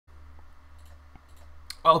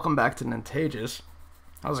Welcome back to Nintagious.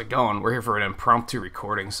 How's it going? We're here for an impromptu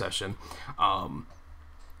recording session. I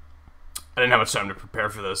didn't have much time to prepare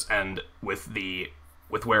for this, and with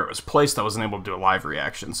where it was placed, I wasn't able to do a live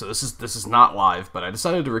reaction. So this is not live, but I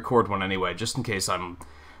decided to record one anyway, just in case I'm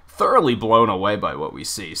thoroughly blown away by what we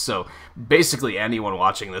see. So basically, anyone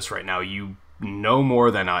watching this right now, you know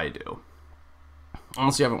more than I do,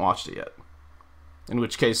 unless you haven't watched it yet. In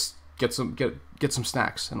which case, get some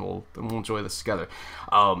snacks, and we'll enjoy this together.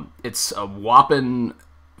 It's a whopping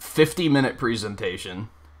 50-minute presentation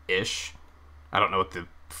ish. I don't know what the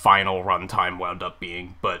final runtime wound up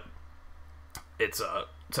being, but it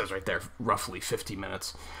says right there roughly 50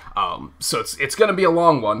 minutes. So it's gonna be a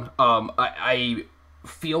long one. I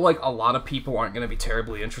feel like a lot of people aren't gonna be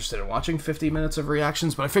terribly interested in watching 50 minutes of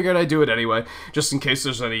reactions, but I figured I'd do it anyway, just in case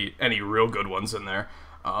there's any real good ones in there.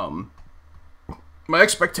 My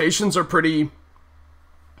expectations are pretty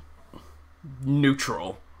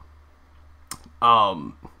neutral.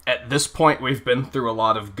 At this point, we've been through a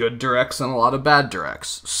lot of good directs and a lot of bad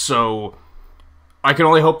directs, so I can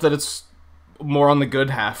only hope that it's more on the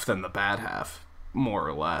good half than the bad half, more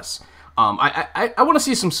or less. I want to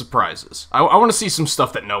see some surprises. I want to see some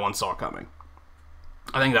stuff that no one saw coming.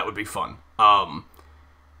 I think that would be fun.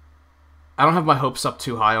 I don't have my hopes up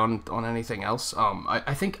too high on anything else.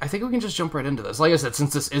 I think we can just jump right into this. Like I said,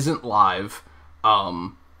 since this isn't live,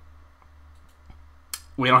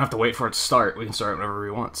 we don't have to wait for it to start. We can start whenever we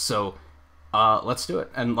want. So let's do it.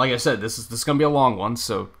 And like I said, this is gonna be a long one,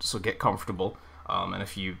 so get comfortable. And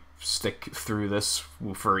if you stick through this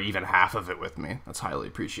for even half of it with me, that's highly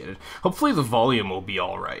appreciated. Hopefully the volume will be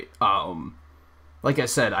all right. Like I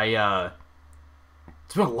said,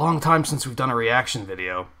 it's been a long time since we've done a reaction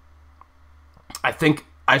video. I think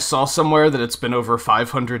I saw somewhere that it's been over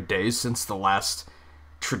 500 days since the last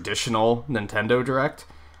traditional Nintendo Direct.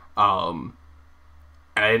 And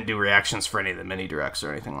I didn't do reactions for any of the mini directs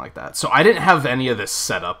or anything like that. So I didn't have any of this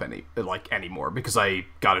set up anymore because I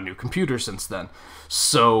got a new computer since then.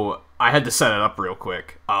 So I had to set it up real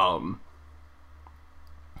quick. I'm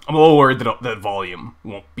a little worried that volume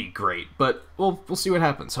won't be great, but we'll see what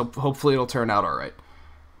happens. Hopefully it'll turn out all right.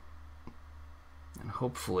 And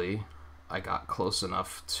hopefully I got close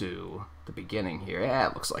enough to the beginning here. Yeah,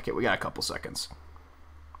 it looks like it. We got a couple seconds.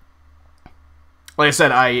 Like I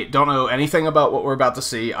said, I don't know anything about what we're about to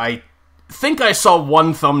see. I think I saw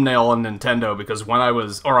one thumbnail on Nintendo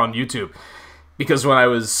or on YouTube, because when I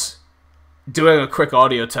was doing a quick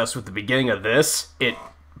audio test with the beginning of this, it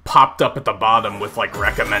popped up at the bottom with, like,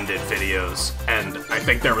 recommended videos, and I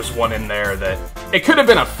think there was one in there that... It could have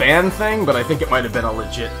been a fan thing, but I think it might have been a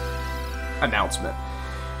legit announcement.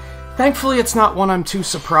 Thankfully, it's not one I'm too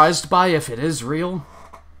surprised by if it is real,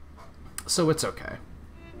 so it's okay.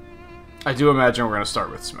 I do imagine we're going to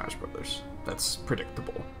start with Smash Brothers. That's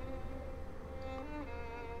predictable.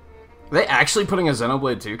 Are they actually putting a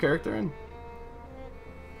Xenoblade 2 character in?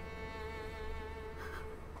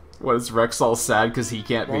 What, is Rex all sad because he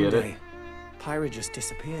can't be in it? Pyra just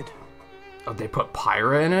disappeared. Oh, they put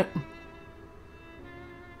Pyra in it?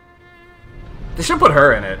 They should put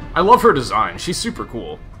her in it. I love her design. She's super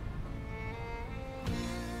cool.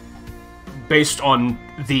 Based on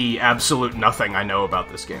the absolute nothing I know about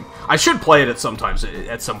this game. I should play it at some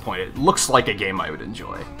point. It looks like a game I would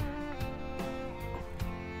enjoy.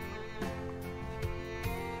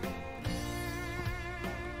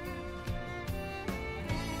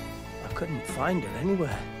 I couldn't find her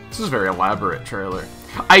anywhere. This is a very elaborate trailer.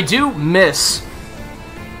 I do miss...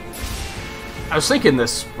 I was thinking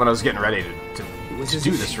this when I was getting ready to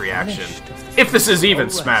do this reaction. If this is even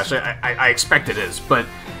Smash, I expect it is, but...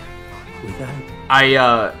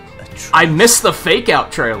 I miss the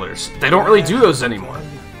fake-out trailers. They don't really do those anymore.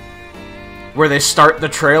 Where they start the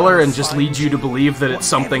trailer and just lead you to believe that it's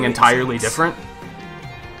something entirely different.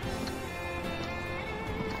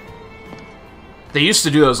 They used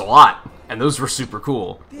to do those a lot, and those were super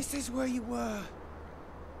cool. This is where you were.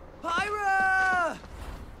 Pyra!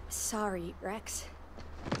 Sorry, Rex.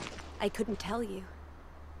 I couldn't tell you.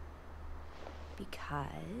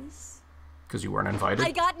 Because you weren't invited?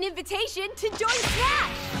 I got an invitation to join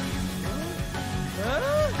Smash!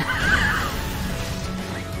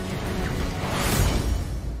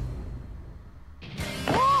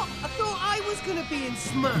 What? I thought I was gonna be in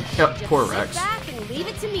Smash. Yep, Just poor sit Rex. back and leave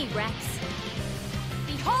it to me, Rex.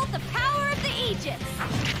 Behold the power of the Aegis!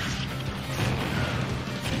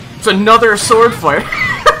 It's another sword fight.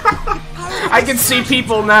 I can see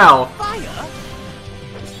people now. Fire?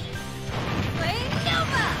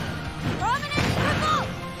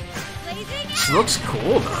 This looks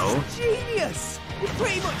cool, though. Genius! You're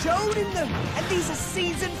pretty much owning them, and these are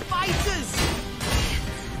seasoned fighters!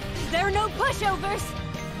 There are no pushovers.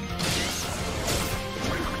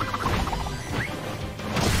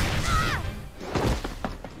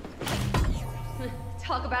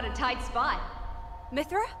 Talk about a tight spot.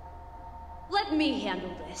 Mithra? Let me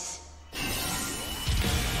handle this.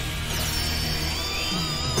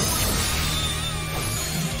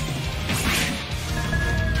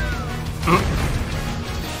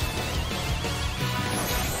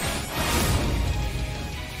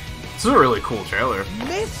 This is a really cool trailer.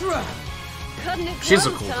 Mithra! Cutting it She's a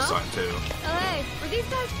close, cool huh? design too. Oh, hey, were these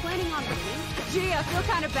guys planning on leaving? Gee, I feel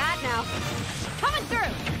kind of bad now. Coming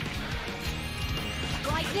through!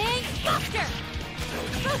 Lightning, faster!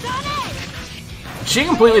 Photonic! Is she a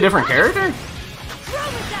completely different character?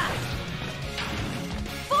 Chromatus!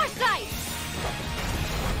 Foresight!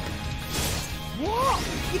 What?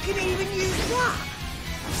 You can even use that?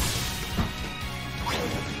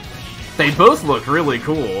 They both look really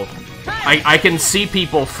cool. I can see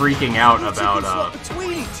people freaking out about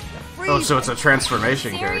Between each. oh, so it's a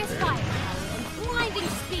transformation Serious character. fire and blinding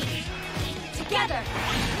speed. Together,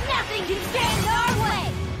 nothing can stand in our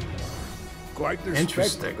way. Quite the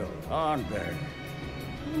Interesting. spectacle, aren't they?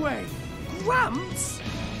 Wait, Gramps?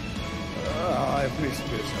 I've missed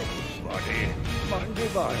this, buddy. Mind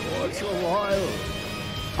if I watch a while?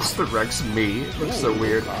 It's the Rex and me. It looks so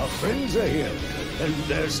weird. Our friends are here, and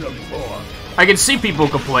there's some more. I can see people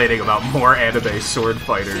complaining about more anime sword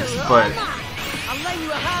fighters, but I'll lend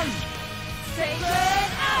you a hand. Sacred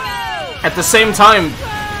arrow! at the same time,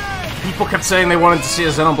 people kept saying they wanted to see a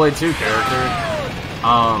Xenoblade 2 character.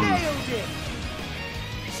 Nailed it.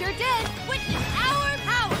 Sure did. Witness our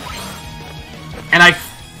power. And I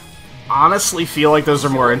honestly feel like those are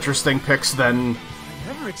more interesting picks than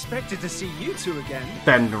Never expected to see you two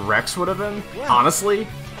again. Rex would have been. Honestly,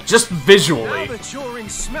 just visually, Now that you're in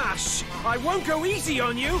Smash, I won't go easy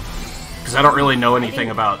on you. because I don't really know anything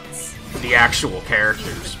about the actual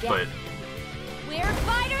characters, but We're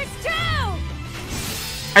fighters too.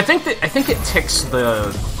 I think it ticks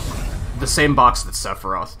the same box that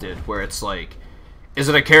Sephiroth did, where it's like, is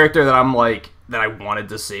it a character that I'm like that I wanted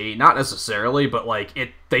to see? Not necessarily, but like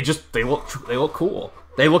they look cool.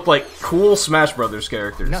 They look like cool Smash Brothers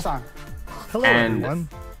characters. Hello, And- everyone.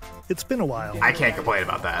 It's been a while. I can't complain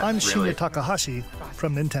about that. I'm really. Shinya Takahashi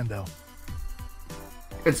from Nintendo.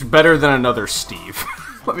 It's better than another Steve.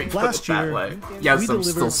 Let me put Last it that year, way. Yes, we I'm delivered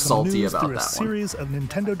still some salty news about through a that one. series of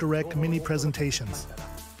Nintendo Direct mini presentations.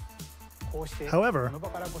 However,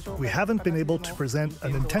 we haven't been able to present a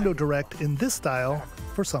Nintendo Direct in this style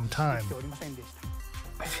for some time.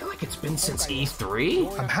 I feel like it's been since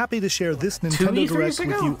E3. I'm happy to share this Nintendo E3s Direct with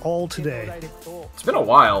ago? you all today. It's been a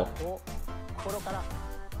while.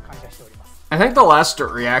 I think the last We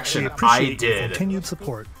reaction I appreciate your did continued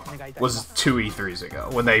support. was 2 E3s ago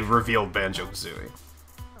when they revealed Banjo-Kazooie.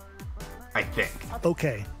 I think.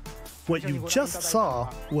 Okay, what you just saw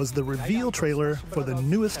was the reveal trailer for the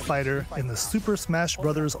newest fighter in the Super Smash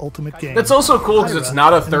Bros. Ultimate game. That's also cool because it's Pyra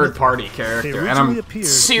not a and third-party Mithra. character, They and originally I'm appeared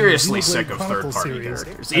in seriously the sick Xenoblade of Chronicles third-party series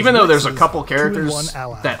characters. as Even though there's a Rex's couple characters 2-in-1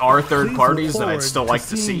 ally. that are third Please parties look that I'd forward still like to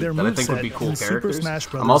seeing see, their that I think would moveset be cool in Super characters. Smash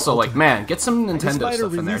Bros. I'm also like, Ultimate. man, get some This Nintendo fighter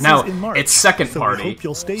stuff in there. releases Now, in March, it's second so we party, hope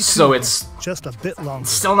you'll stay so tuned it's just a bit longer.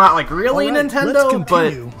 still not like really All right, Nintendo, let's but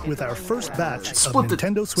continue with our first batch of split the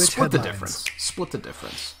Nintendo Switch split the headlines. difference. Split the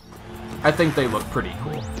difference. I think they look pretty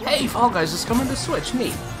cool. Hey, Fall Guys is coming to Switch.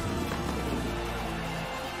 Neat.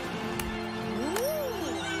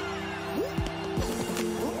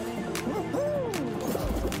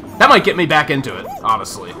 That might get me back into it,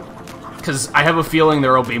 honestly. Because I have a feeling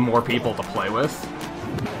there will be more people to play with.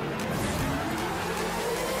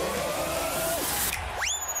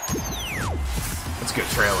 It's a good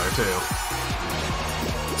trailer, too.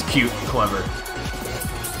 It's cute and clever.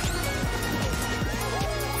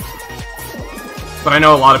 But I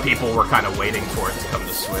know a lot of people were kind of waiting for it to come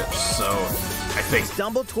to Switch, so I think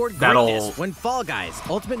Stumble toward That'll- greatness when Fall Guys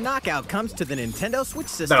Ultimate Knockout comes to the Nintendo Switch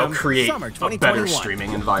system. that'll create summer a 2021. better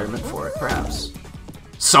streaming environment for it, perhaps.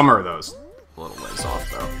 Summer, though's a little ways off,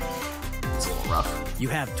 though. It's a little rough. You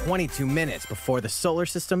have 22 minutes before the solar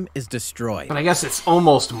system is destroyed. But I guess it's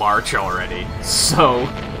almost March already, so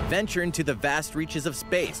Venture into the vast reaches of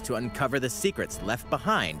space to uncover the secrets left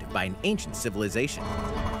behind by an ancient civilization.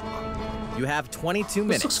 You have 22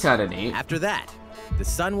 minutes. this looks kind of neat. After that, the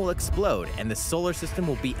sun will explode and the solar system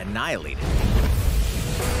will be annihilated.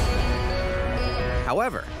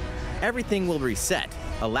 However, everything will reset,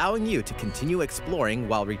 allowing you to continue exploring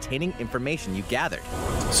while retaining information you gathered.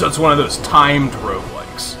 So it's one of those timed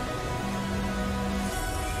roguelikes.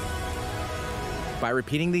 By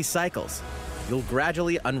repeating these cycles, you'll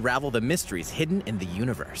gradually unravel the mysteries hidden in the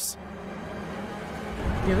universe.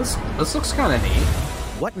 Yeah, this looks kind of neat.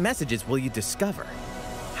 What messages will you discover?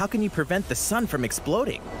 How can you prevent the sun from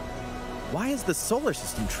exploding? Why is the solar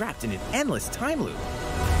system trapped in an endless time loop?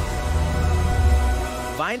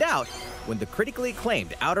 Find out when the critically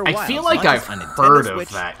acclaimed Outer Wilds I feel like launches I've on Nintendo heard of Switch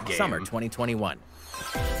that game. Summer 2021.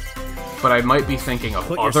 But I might be thinking of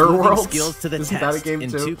Put your other sleuthing worlds. skills to the Isn't that a test game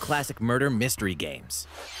in too? 2 classic murder mystery games.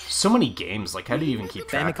 So many games. Like, how do you even keep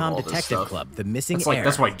track of all Famicom this Detective stuff? Club, The Missing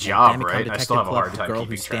That's Heir. my job, and Famicom right? I Detective still have a Club, hard The time Girl Who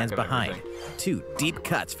keeping Stands track of Behind. everything. 2 deep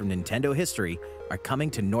cuts from Nintendo history are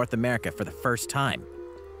coming to North America for the first time.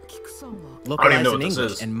 I don't even Localized know in what this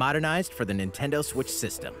English is. and modernized for the Nintendo Switch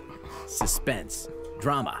system. Suspense,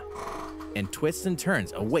 drama, and twists and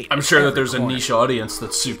turns await. I'm at sure that every there's a corner. niche audience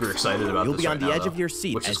that's super excited about You'll this be right on the now, edge of though, your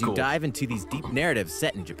seat which is as you cool. dive into these deep narratives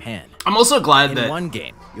set in Japan. I'm also glad In that one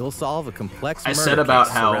game, you'll solve a complex I murder said about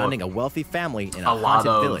case how surrounding a wealthy family in a a lot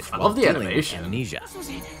haunted of- village I while love the dealing with animation. amnesia.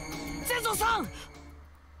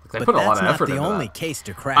 they But put a lot that's of not effort the into only that. case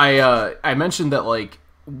to crack. I mentioned that, like,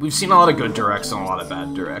 we've seen a lot of good directs and a lot of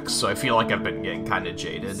bad directs, so I feel like I've been getting kind of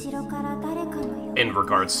jaded in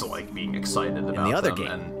regards to, like, being excited about In the other them.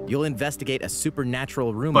 game, And you'll investigate a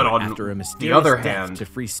supernatural rumor But on after a the mysterious other death hand- to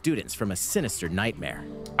free students from a sinister nightmare.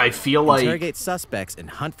 I feel like Interrogate suspects and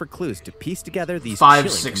hunt for clues to piece together these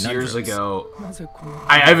 5-6 chilling years conundrums. ago,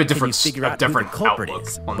 I have a different, figure out who the different culprit outlook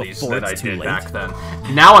is on these before than I it's too did late? back then.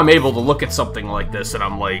 Now I'm able to look at something like this and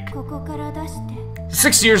I'm like,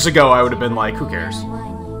 6 years ago I would have been like, who cares?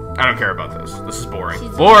 I don't care about this. This is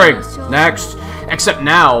boring. Boring! Next! Except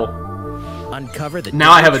now, Uncover the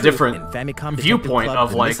now I have a truth different in Famicom Detective viewpoint Club,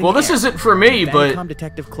 of The like, Missing well, this Heir. isn't for me, but Famicom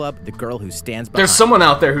Detective Club, The Girl Who Stands Behind. there's someone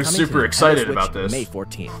out there who's Coming to super Nintendo excited Switch about this. May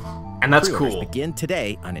 14th. And that's Pre-orders cool. Begin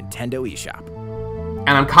today on Nintendo eShop. And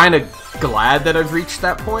I'm kind of glad that I've reached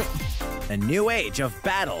that point. A new age of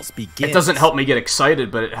battles begins. It doesn't help me get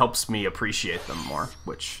excited, but it helps me appreciate them more,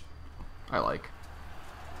 which I like.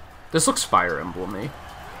 This looks Fire Emblem-y.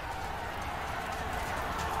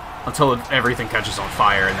 Until everything catches on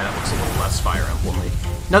fire, and then it looks a little less Fire Emblem-y.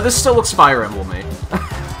 No, this still looks Fire Emblem-y.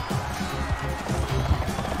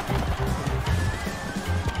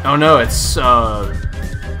 Oh no, it's,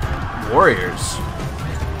 Warriors.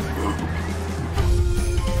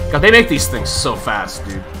 God, they make these things so fast,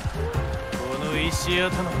 dude.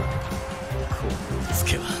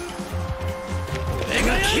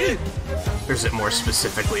 Or is it more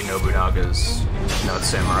specifically Nobunaga's? No, it's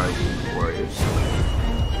Samurai Warriors.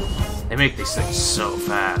 They make these things so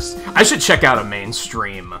fast. I should check out a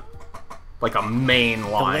mainstream, like a mainline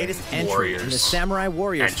The latest entry Warriors in the Samurai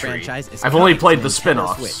Warriors entry. franchise is I've only coming played to the Nintendo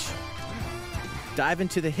spin-offs. Switch. Dive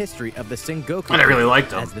into the history of the Sengoku And I really period liked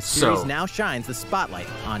them, as the series so- now shines the spotlight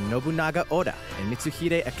on Nobunaga Oda and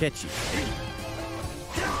Mitsuhide Akechi.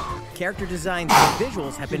 Character designs and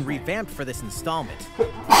visuals have been revamped for this installment.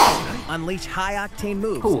 Unleash high-octane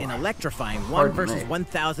moves Ooh. in electrifying 1 Pardon versus me.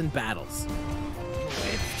 1,000 battles.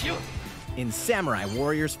 In Samurai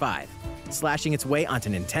Warriors 5, slashing its way onto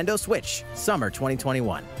Nintendo Switch, summer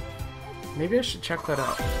 2021. Maybe I should check that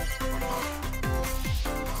out.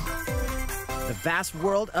 The vast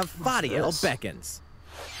world of Fadiel this? beckons.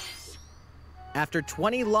 After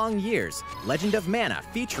 20 long years, Legend of Mana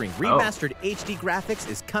featuring remastered HD graphics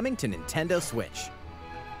is coming to Nintendo Switch.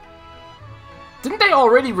 Didn't they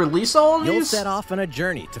already release all of You'll these? set off on a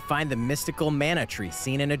journey to find the mystical mana tree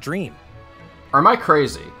seen in a dream. Or am I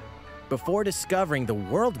crazy? Before discovering the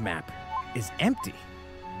world map is empty.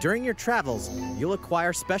 During your travels, you'll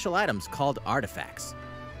acquire special items called artifacts.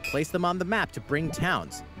 Place them on the map to bring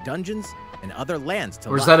towns, dungeons, and other lands to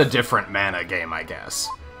Or is life. that a different Mana game, I guess?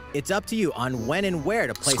 It's up to you on when and where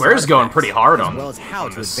to place Square's going artifacts, pretty hard as on, well as how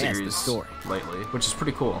on to this advance the series story. lately, which is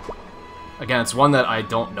pretty cool. Again, it's one that I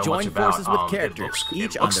don't know Join much about. forces with It characters, looks,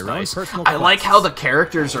 each it on looks their own nice. personal I like quests. how the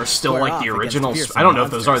characters are still Square like off the against original. fearsome I don't know if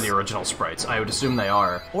those are monsters. the original sprites. I would assume they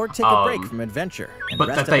are. Or take a break from adventure and But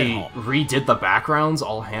rest that up at they home. redid the backgrounds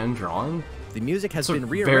all hand drawn. The music has It's a been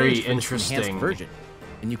very rearranged for this interesting- enhanced version,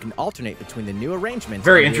 and you can alternate between the new arrangements.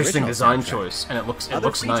 Very and the interesting original design soundtrack. choice, and it looks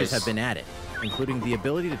Other features nice. have been added, including the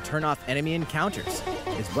ability to turn off enemy encounters,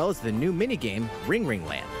 as well as the new minigame Ring Ring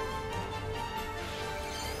Land.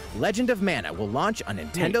 Legend of Mana will launch on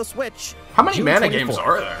Nintendo Switch. How many June Mana 24th. games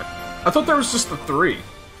are there? I thought there was just the 3.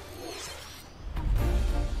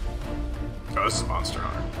 Oh, this is Monster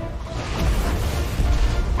Hunter.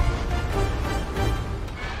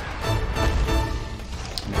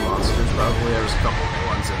 New monsters, probably. There's a couple new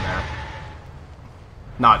ones in there.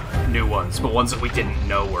 Not new ones, but ones that we didn't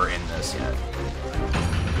know were in this yet.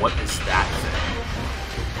 What is that thing?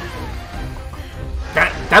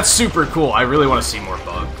 That's super cool. I really want to see more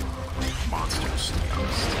bug monsters, to be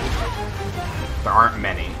honest. There aren't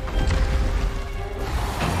many.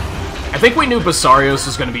 I think we knew Basarios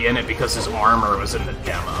was going to be in it because his armor was in the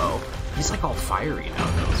demo. He's like all fiery now,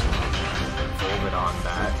 though, as well. Folded on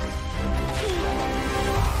that.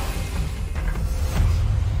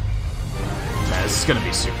 Man, this is going to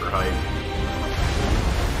be super hype.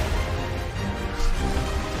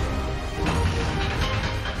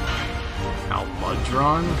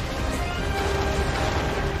 Almudron?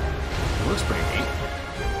 It looks pretty neat.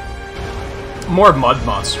 More mud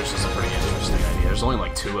monsters is a pretty interesting idea. There's only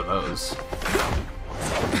like 2 of those.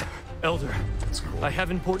 Elder, Cool. I have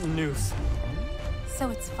important news. So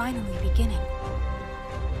it's finally beginning.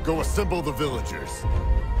 Go assemble the villagers.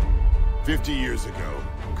 50 years ago,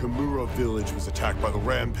 Kamura village was attacked by the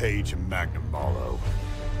Rampage and Magnum Malo.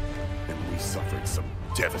 And we suffered some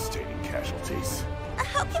devastating casualties.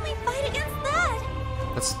 How can we fight against that?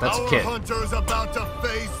 That's a Our kid. hunter's about to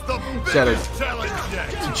face the Got a- biggest challenge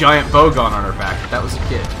yet. Giant bogon on her back. That was a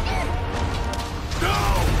kid. No!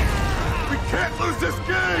 We can't lose this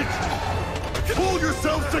gauge! Pull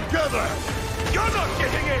yourselves together! You're not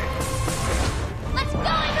getting it! Let's go,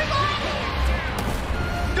 everyone!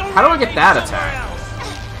 How do I get that attack?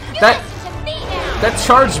 That that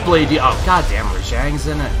charged blade. Oh goddamn, Rajang's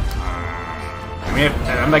in it. I mean,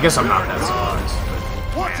 I guess I'm not that surprised.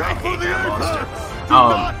 Watch Man, I out for hate the that monster. apex! Do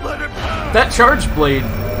not let it pass! That charge blade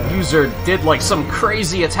user did like some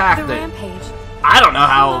crazy attack The that rampage. I don't know How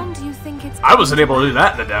how. long do you think it's I wasn't able to do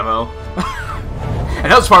that in the demo. And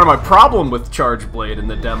that was part of my problem with Charge Blade in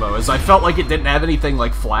the demo, is I felt like it didn't have anything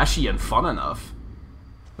like flashy and fun enough.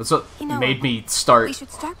 That's what made me we start should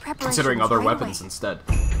start preparations considering other right weapons away. instead.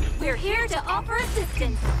 We're here to offer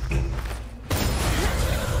assistance.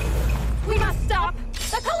 We must stop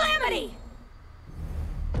the calamity.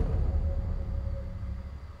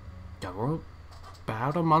 Yeah, we're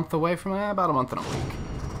about a month away from that, about a month and a week.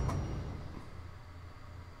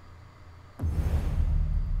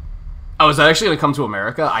 Oh, is that actually going to come to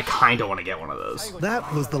America? I kind of want to get one of those.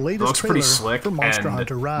 That was the It latest looks trailer pretty slick, for Monster and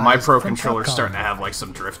Hunter Rise my Pro from controller's Capcom. starting to have like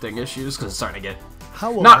some drifting issues because it's starting to get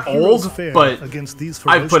How will not our heroes old, fare but against these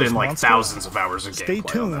I've put in ferocious like monsters? thousands of hours of Stay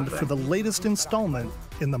gameplay on that tuned for thing. the latest installment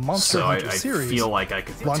in the Monster So I Hunter series, feel like I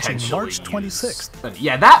could launching potentially March use- 26th. But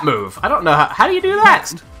yeah, that move. I don't know how do you do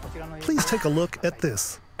that? Next, please take a look at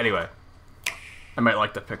this. Anyway, I might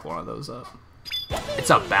like to pick one of those up. It's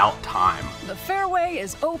about time. The fairway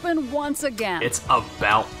is open once again. It's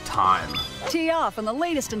about time. Tee off in the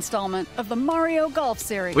latest installment of the Mario Golf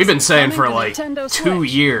series. We've been saying for coming to like Nintendo 2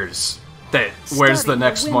 Switch. years that where's the Study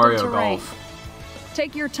next wind Mario and terrain. Golf?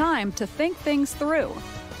 Take your time to think things through.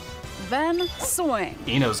 Then swing.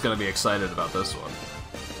 Eno's gonna be excited about this one.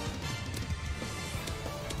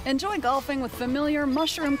 Enjoy golfing with familiar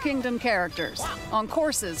Mushroom Kingdom characters on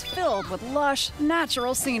courses filled with lush,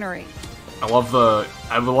 natural scenery. I love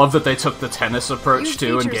that they took the tennis approach Use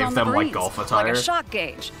too and features gave on the them like greens, golf like attire. a shot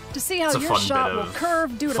gauge, to see how It's a your fun shot bit will of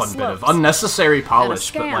curve due to fun bit slopes. of unnecessary And a polish,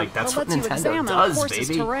 but scan like that's that what lets you Nintendo examine the does, course's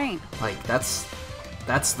baby. terrain. Like that's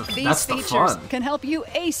the These the features fun. can help you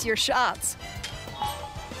ace your shots.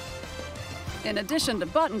 In addition to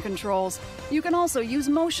button controls, you can also use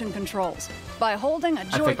motion controls by holding a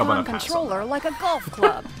think I'm gonna Joy-Con pass on controller that. like a golf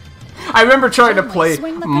club. I remember trying to Gently play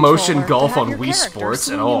swing the motion controller to golf have on your Wii character Sports,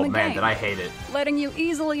 and swing oh in the man, game. did I hate it. Letting you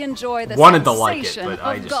easily enjoy the Wanted to like it, sensation but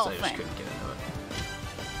I of just golfing. couldn't get into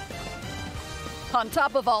it. On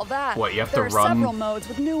top of all that, What, you have there to are run- several modes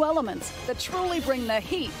with new elements that truly bring the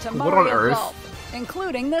heat to What on Mario earth? Golf,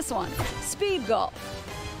 including this one, Speed Golf.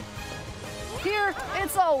 Here,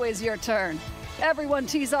 it's always your turn. Everyone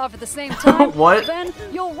tees off at the same time. What? Then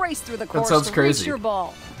you'll race through the course sounds to crazy. reach your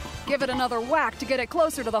ball. Give it another whack to get it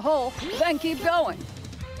closer to the hole, then keep going.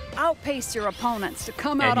 Outpace your opponents to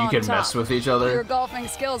come out And you on can top. mess with each Your other. golfing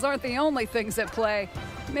skills aren't the only things at play.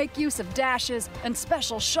 Make use of dashes and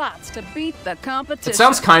special shots to beat the competition. It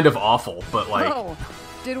sounds kind of awful, but like Oh,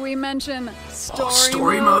 did we mention story,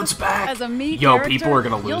 story mode? mode's back. As a Mii Yo, character, people are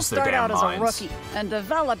gonna you'll lose their start damn out as minds. a rookie and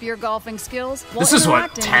develop your golfing skills. while This is what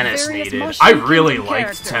interacting with tennis various needed. Mushroom I really Kingdom liked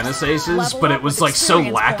characters. Tennis Aces, Level but up it was with like so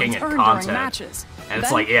experience lacking points in earned during content. matches. And it's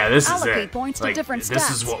Then like, yeah, this is allocate it. points to Like, different this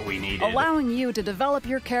is stats, what we needed. allowing you to develop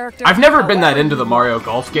your character. I've never been that however into the you Mario want.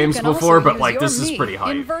 Golf You games can before, also but use like your this is Mii pretty in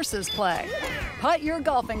hype. versus play. Put your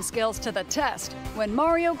golfing skills to the test when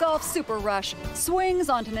Mario Golf Super Rush swings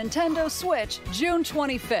onto Nintendo Switch June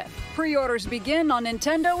 25th. Pre-orders begin on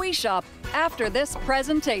Nintendo eShop after this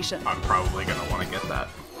presentation. I'm probably gonna want to get that.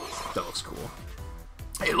 That looks cool.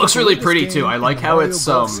 It looks really pretty too. I like how it's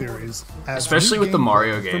series adds especially new with the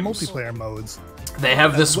Mario gameplay games. for multiplayer modes. they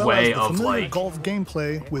have this as well way as the of familiar like golf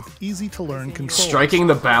gameplay with easy to learn controls. striking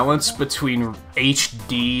the balance between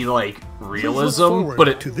HD like realism, forward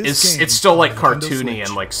but to this game it's still like on Nintendo cartoony Switch.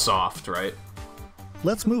 and like soft, right?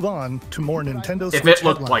 Let's move on to more Nintendo Switch If it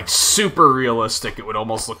looked headlines. like super realistic, it would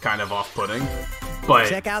almost look kind of off-putting. But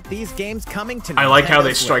Check out these games coming to I like how Nintendo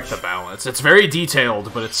they strike the Switch. balance. It's very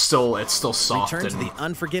detailed, but it's still soft Return to and the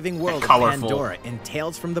unforgiving world of colorful. Pandora in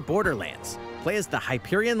Tales from the Borderlands. Play as the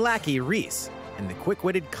Hyperion lackey Reese and the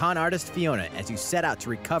quick-witted con artist Fiona as you set out to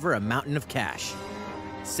recover a mountain of cash.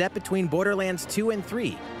 Set between Borderlands 2 and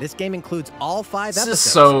 3, this game includes all 5 This is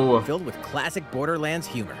episodes so- filled with classic Borderlands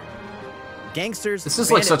humor. Gangsters, This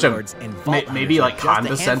is like such a bandit lords, and vault maybe hunters like are just a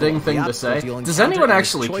condescending handful of thing the to say. obstacles you'll Does encounter anyone in this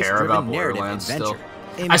actually care choice-driven about narrative Borderlands still? adventure.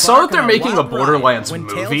 I saw that Embark they're on a making a wild ride Borderlands when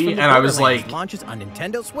Tales movie, from the and I was Borderlands like, launches on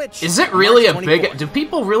Nintendo Switch. is it really a March big... 24th. Do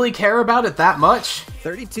people really care about it that much?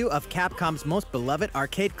 32 of Capcom's most beloved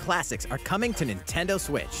arcade classics are coming to Nintendo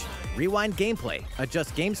Switch. Rewind gameplay,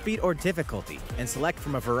 adjust game speed or difficulty, and select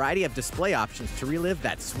from a variety of display options to relive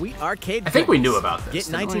that sweet arcade I think we goodness. knew about this, Get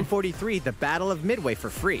didn't we? 1943 The Battle of Midway for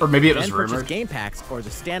free. Or maybe it was then purchase rumored. game packs or the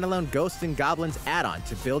standalone Ghosts and Goblins add-on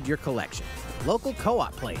to build your collection. Local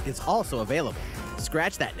co-op play is also available.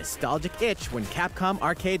 Scratch that nostalgic itch when Capcom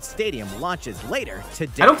Arcade Stadium launches later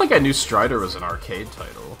today. I don't think I knew Strider was an arcade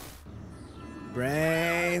title.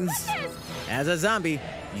 Brains. As a zombie,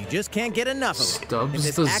 you just can't get enough of it. Stubbs In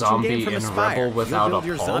this the action zombie game from in Aspyr, Rebel Without you'll build a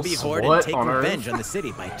your Pulse? zombie horde What and take on earth? revenge on the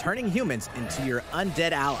city by turning humans into your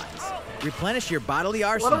undead allies. Replenish your bodily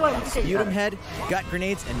arsenal do I with look sputum at? head, gut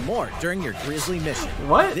grenades, and more during your grisly mission.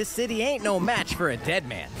 What? This city ain't no match for a dead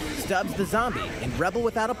man. Stubbs the zombie in Rebel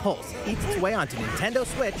Without a Pulse eats its way onto Nintendo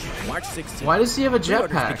Switch March 16th. Why does he have a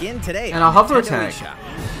Pre-orders jetpack? begin today And on a hover Nintendo tank?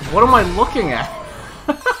 eShop. What am I looking at?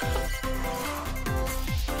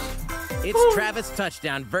 It's Travis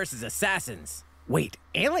Touchdown versus Assassins. Wait,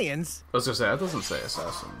 aliens? I was gonna say, that doesn't say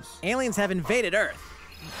Assassins. Aliens have invaded Earth.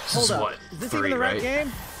 This Hold is up. what, Is this 3, even the right, right?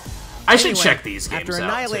 game? I should Anyway, check these games after out,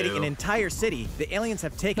 annihilating too. an entire city, the aliens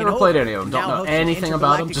have taken Never over. played any of them, and don't now know host an anything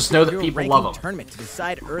about them, intergalactic just know that superhero people ranking love 'em. tournament to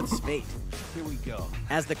decide Earth's fate. Here we go.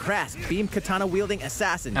 As the crass beam katana wielding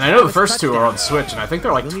assassin. And I know the Travis first 2 are on Touchdown. Switch, and I think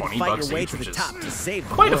they're like You'll need to 20 fight bucks your way each, to which the is top to save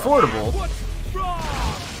the quite world.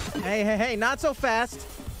 affordable. Hey, not so fast.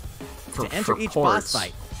 For, To enter for each ports. boss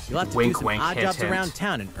fight, you'll have to Wink, do some wink, odd hint, jobs hint. around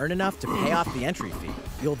town and earn enough to pay off the entry fee.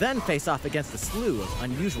 You'll then face off against a slew of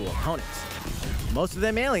unusual opponents. Most of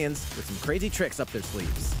them aliens with some crazy tricks up their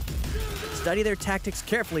sleeves. Study their tactics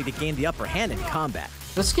carefully to gain the upper hand in combat.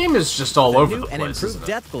 This game is just all With a over new the and place, improved isn't it?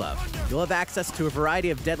 Death Glove, you'll have access to a variety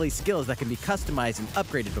of deadly skills that can be customized and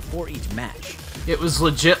upgraded before each match. It was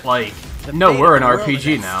legit like, The no, fate we're of an the world RPG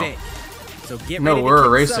is at now. stake. So get No, ready to we're a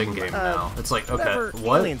kick racing some, game now. It's like, okay, whatever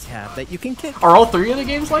what? aliens have that you can kick. Are all 3 of the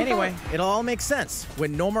games like Anyway, that? it'll all make sense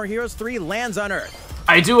when No More Heroes 3 lands on Earth.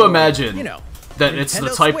 I do imagine You know, that it's the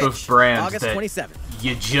Nintendo type of Switch, brand August that 27th.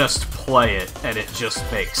 you just play it and it just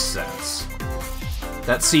makes sense.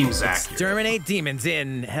 That seems accurate. Exterminate demons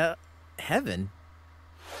in heaven.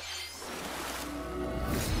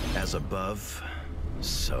 As above,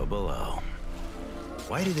 so below.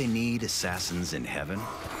 Why do they need assassins in heaven?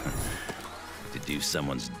 To do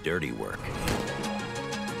someone's dirty work. I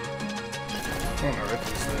don't know what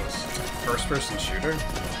is this. First-person shooter?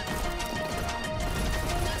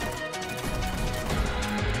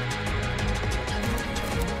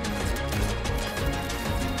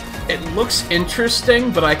 It looks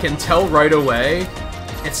interesting, but I can tell right away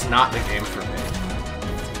it's not the game for me.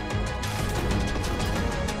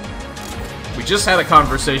 We just had a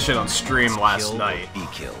conversation on stream last Kill or night be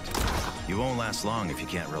killed. You won't last long if you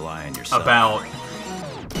can't rely on yourself. about...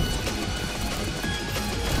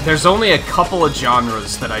 There's only a couple of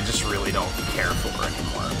genres that I just really don't care for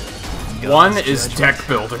anymore. One is deck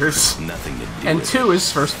builders, Nothing to do and with 2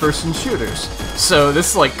 is first-person shooters. So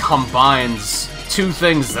this, like, combines 2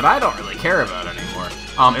 things that I don't really care about anymore.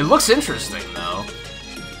 It looks interesting, though.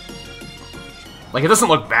 Like, it doesn't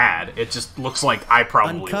look bad. It just looks like I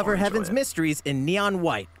probably Uncover will enjoy Heaven's it. Mysteries in Neon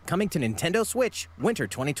White, coming to Nintendo Switch, Winter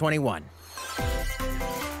 2021.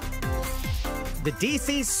 The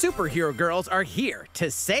DC superhero girls are here to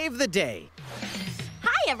save the day.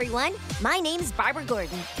 Hi, everyone. My name's Barbara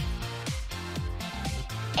Gordon,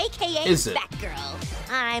 aka Is it? Batgirl.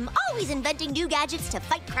 I'm always inventing new gadgets to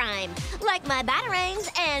fight crime, like my batarangs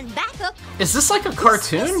and Bathook. Is this like a This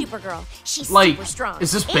cartoon? is Supergirl. She's Like, super strong.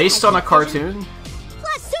 is this and based has on a heat vision, cartoon?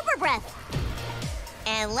 Plus super breath.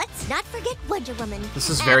 And let's not forget Wonder Woman. This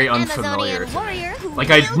is an very Amazonian unfamiliar to me. warrior who Like,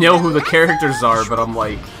 I wields know a who the lasso characters are, shriek. but I'm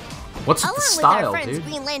like, what's Along with the with style, our friends dude?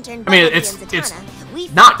 Green Lantern, I mean, Bumblebee, it's- and it's Zatanna, we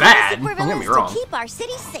not fight bad, supervillains don't get me wrong. To keep our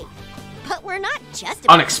city safe. But we're not just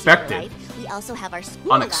about Unexpected. super life. We also have our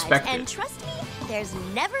school Unexpected. lives, and trust me, there's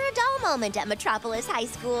never a dull moment at Metropolis High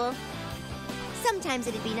School. Sometimes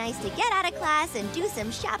it'd be nice to get out of class and do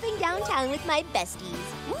some shopping downtown with my besties.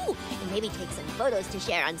 Ooh, and maybe take some photos to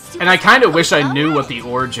share on Super. And I kind of wish I knew what the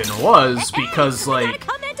origin was, because, like,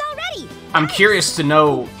 I'm curious to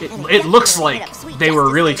know. It looks like they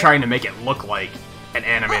were really trying to make it look like an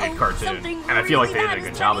animated cartoon, and I feel like they did a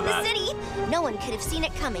good job of that. No one could have seen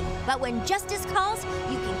it coming, but when justice calls,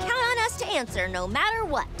 you can count on us to answer no matter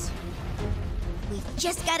what. We've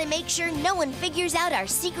just got to make sure no one figures out our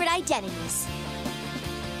secret identities.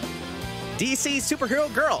 DC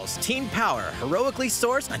Superhero Girls Teen Power, heroically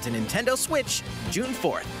sourced onto Nintendo Switch, June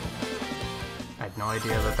 4th. I had no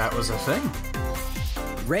idea that that was a thing.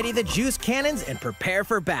 Ready the juice cannons and prepare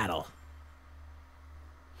for battle.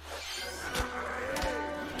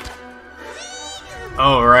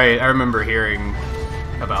 Oh, right. I remember hearing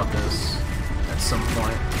about this at some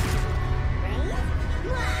point.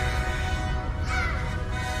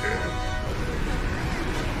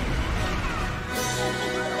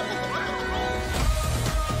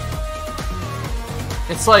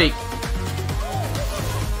 It's like...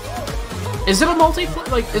 Is it a multiplayer?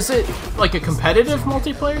 Like, is it like a competitive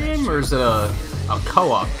multiplayer game, or is it a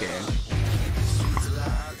co-op game?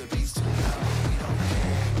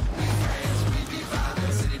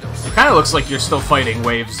 It kind of looks like you're still fighting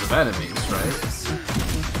waves of enemies, right?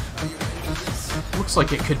 Looks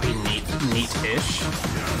like it could be neat-ish.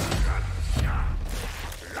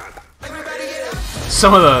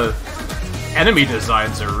 Some of the enemy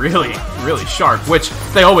designs are really, really sharp, which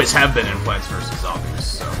they always have been in Plants vs. Zombies,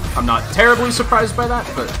 so I'm not terribly surprised by that,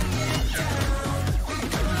 but...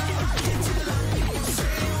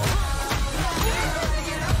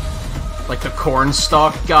 Like the corn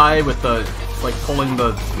stalk guy with the... like pulling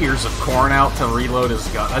the ears of corn out to reload his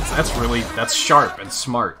gun. That's sharp and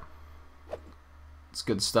smart. It's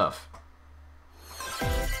good stuff.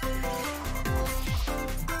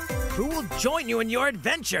 Who will join you in your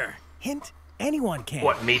adventure? Hint, anyone can.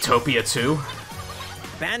 What, Miitopia 2?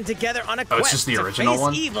 Band together on a quest. Oh, it's just the original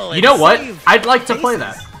one? Evil You know what? save I'd like to play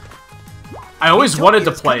that. I always wanted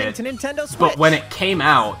to play it, to Nintendo Switch. but when it came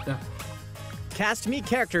out... Cast me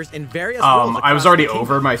characters in various roles I was already across the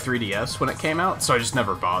over my 3DS when it came out, so I just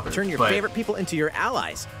never bothered. Turn your but favorite people into your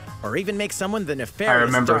allies, or even make someone the nefarious I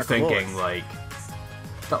remember Dark thinking, Lord. like,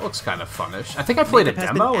 that looks kind of funnish. I think I played a Makeup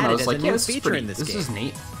has demo, been and I added was as like, a yeah, new this is feature pretty, in this this is game.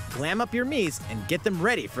 neat. Glam up your Miis and get them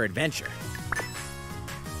ready for adventure.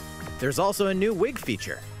 There's also a new wig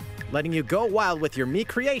feature, letting you go wild with your Mii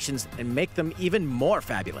creations and make them even more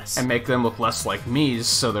fabulous. And make them look less like Mii's,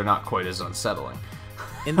 so they're not quite as unsettling.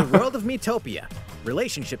 In the world of Miitopia,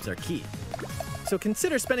 relationships are key. So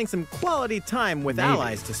consider spending some quality time with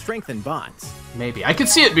allies to strengthen bonds. Maybe. I could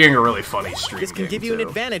see it being a really funny stream This can game, give you an too.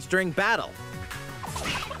 advantage during battle.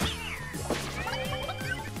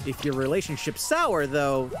 If your relationship's sour,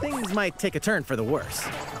 though, things might take a turn for the worse.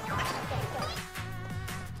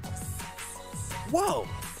 Whoa!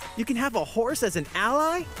 You can have a horse as an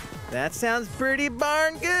ally? That sounds pretty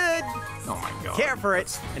darn good! Oh my god. Care for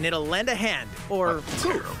it, and it'll lend a hand, or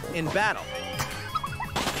poof, in battle.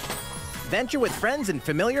 Venture with friends and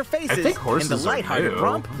familiar faces I think in horses the are lighthearted new,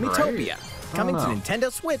 romp right? Miitopia, coming to know.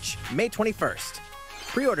 Nintendo Switch May 21st.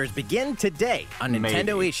 Pre-orders begin today on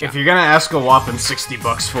Nintendo Maybe. eShop. If you're gonna ask a whopping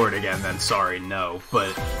 $60 for it again, then sorry, no.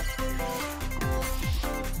 But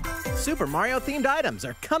Super Mario themed items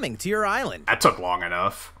are coming to your island. that took long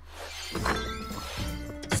enough.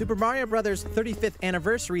 Super Mario Bros. 35th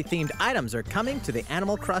anniversary themed items are coming to the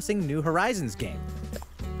Animal Crossing New Horizons game.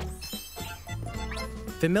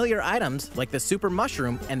 Familiar items like the Super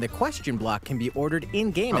Mushroom and the Question Block can be ordered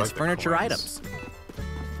in-game I as like the furniture coins. items.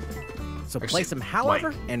 So Actually, place them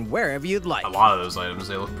however like, and wherever you'd like. A lot of those items,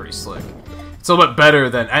 they look pretty slick. It's a little bit better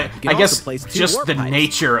than... I also guess place 2 just warp the pipes.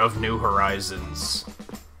 nature of New Horizons.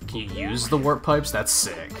 Can you use the warp pipes? That's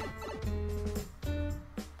sick.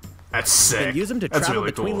 That's sick. You can use them to That's travel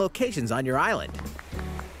really between cool. locations on your island.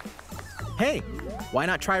 Hey, why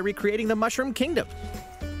not try recreating the Mushroom Kingdom?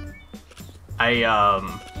 Is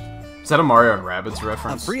that a Mario and Rabbids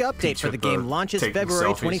reference? A free update Peach for the with game launches taking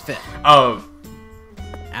February selfies. 25th. Oh,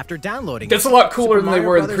 After downloading that's it, a lot cooler Super than they Mario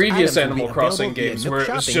were in Brothers previous items will be Animal Crossing available via games, Nook where it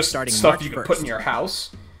was Shopping just starting stuff March you could put in 1st. your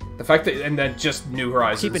house. The fact that, and then just New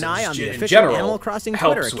Horizons Keep an eye on the in official general Animal Crossing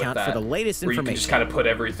helps Twitter with account that, for the latest where you can just information. kind of put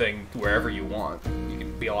everything wherever you want. You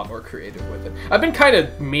can be a lot more creative with it. I've been kind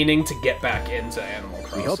of meaning to get back into Animal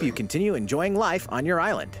Crossing. We hope you continue enjoying life on your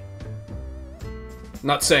island.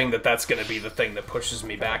 Not saying that that's going to be the thing that pushes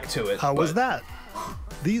me back to it. How was but that?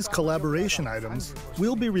 These collaboration items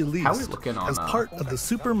will be How are we released looking on, as part of the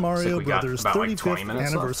Super Mario we got Bros. about, like, 20 35th minutes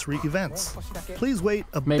left? anniversary events. Please wait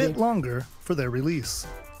a Maybe. bit longer for their release.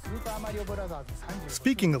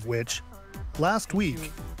 Speaking of which, Last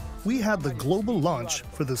week, we had the global launch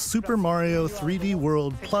for the Super Mario 3D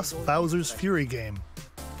World plus Bowser's Fury game.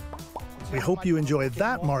 We hope you enjoyed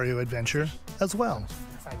that Mario adventure as well.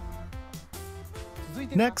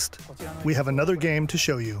 Next, we have another game to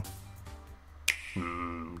show you.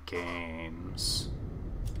 Games.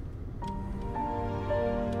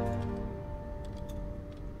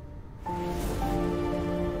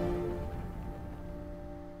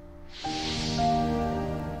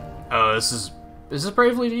 Oh, is this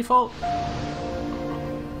Bravely Default?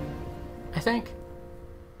 I think.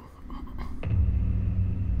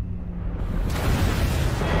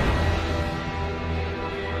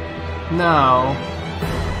 No.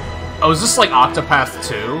 Oh, is this like Octopath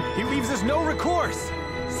 2? He leaves us no recourse.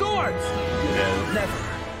 Swords! Yeah.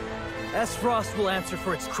 Never. S-Frost will answer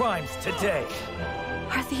for its crimes today.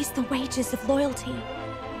 Are these the wages of loyalty?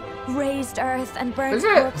 Raised earth and burned Is it?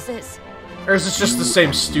 corpses. Or is this just the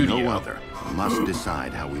same studio? No other must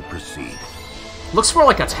decide how we proceed. Looks more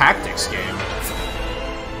like a tactics game.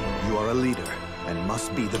 You are a leader, and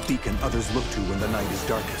must be the beacon others look to when the night is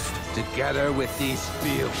darkest. Together with these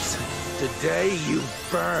fields, today you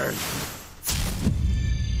burn.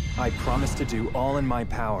 I promise to do all in my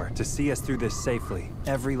power to see us through this safely,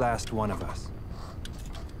 every last one of us.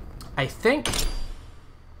 I think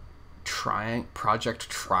Project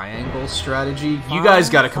Triangle Strategy. You guys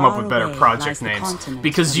got to come up with better project names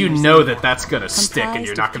because you know that that's gonna stick and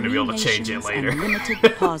you're not gonna be able to change it later. Limited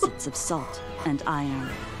deposits of salt and iron.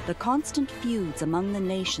 The constant feuds among the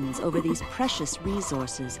nations over these precious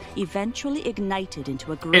resources eventually ignited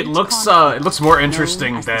into a great It looks more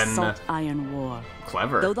interesting known as the than Salt-Iron War.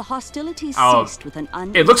 Clever. Though the hostilities ceased with an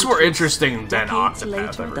it looks more interesting than decades Octopath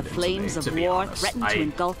later, ever the did flames to of be war honest. threatened to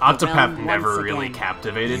engulf the Octopath realm never once really again.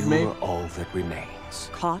 captivated me. All that remains.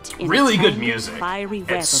 Caught in Really a good tangled, music. fiery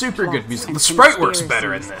web It's of super good plots music. and The sprite works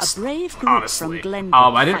better in conspiracies, this, a brave group honestly. from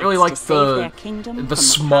Glenbrook I didn't really like fights to save their kingdom the from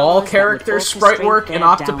small powers that would character sprite orchestrate work in their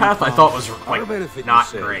Octopath. I downfall. thought was like not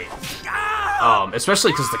great.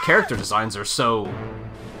 Especially because the character designs are so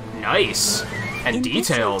nice and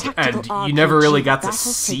detailed, and you never really got to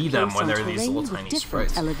see them when they're these little tiny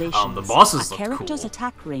sprites. The bosses look character's cool,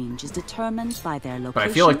 attack range is determined by their location, but I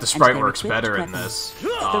feel like the sprite and their works equipped better in weapons. this.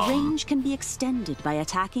 The range can be extended by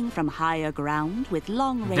attacking from higher ground with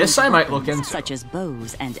long-range This I might look weapons, into. such as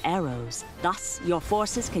bows and arrows. Thus, your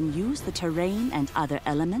forces can use the terrain and other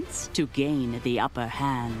elements to gain the upper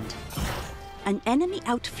hand. An enemy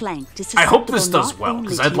outflanked is I hope this susceptible does not well, only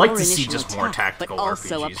because to I'd like your to see initial just more attack, tactical but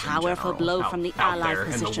also RPGs a powerful in blow general, from the out allied there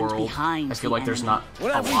in the positions world. behind I feel the like there's enemy.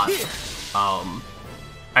 not a lot.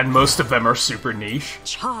 And most of them are super niche.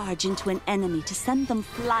 Charge into an enemy to send them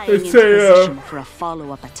flying It's into a, position for a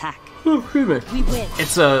follow-up attack. We win.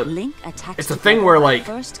 It's a Link attacks it's a together thing where by like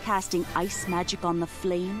first casting ice magic on the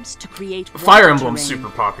flames to create Fire water Emblem's terrain.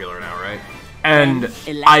 super popular now, right? And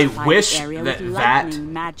Then I electrify wish the area that with that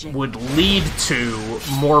lightning magic. would lead to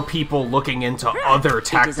more people looking into other It is of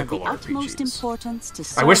tactical the utmost RPGs. importance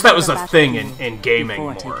to I wish that survey was the a thing battlefield in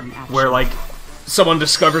gaming before more, taking action. where like someone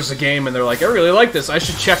discovers a game and they're like, I really like this, I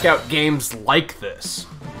should check out games like this.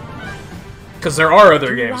 Because there are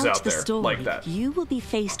other games Throughout out the there story, like that. You will be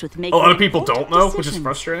faced with A making lot of people important don't know, which is decisions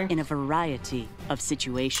frustrating. in a variety of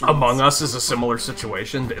situations. Among Us is a similar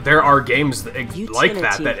situation. There are games that like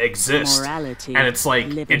that exist, morality, and it's like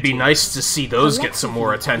it'd be liberty. nice to see those get some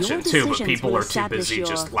more Collectively, attention your too. But decisions people will are too establish busy your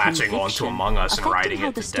just latching onto conviction, Among Us and affecting riding how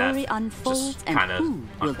it the to story death. unfolds Just and kind of who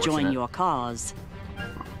will join unfortunate. your cause.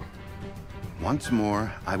 Once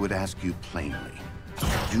more, I would ask you plainly.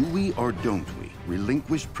 Do we or don't we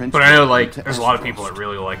relinquish principle? But I know, like, to there's a lot of Esros? people that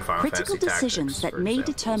really like Final Critical Fantasy decisions Tactics, that for may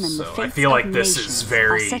example. determine the So fate I feel like of this nations is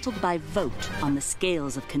very. are settled by vote on the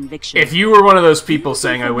scales of conviction. If you were one of those people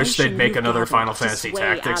saying, "I wish they'd information make you another gathered Final to Fantasy sway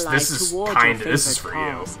Tactics," allies this is toward kind your of this is for favored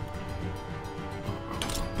you. cause.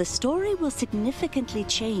 The story will significantly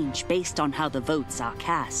change based on how the votes are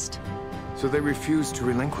cast. So they refused to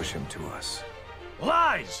relinquish him to us.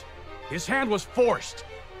 Lies! His hand was forced.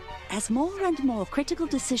 As more and more critical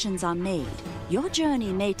decisions are made, your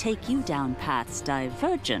journey may take you down paths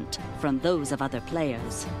divergent from those of other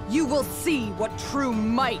players. You will see what true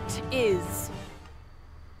might is.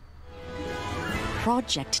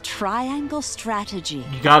 Project Triangle Strategy.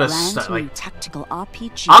 You gotta brand new like tactical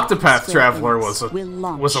RPG. Octopath Square Traveler Enix will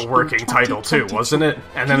launch was a working in title too, 2022. wasn't it?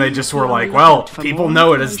 And then they just were Keep like, your well, lookout for people more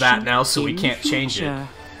know it as that information now, so we in the can't change it. future.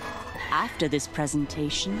 After this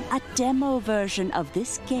presentation, a demo version of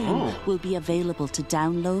this game will be available to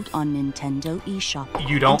download on Nintendo eShop.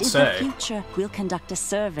 You don't and say. In the future, we'll conduct a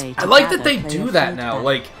survey to I like that gather they player do that now. feedback.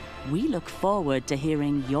 Like, we look forward to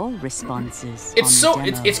hearing your responses. it's on so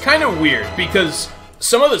the demo. it's kind of weird because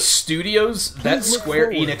some of the studios that Please look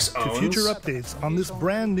Square forward Enix to future owns updates on this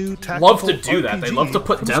brand new tactical love to do that. They RPG love to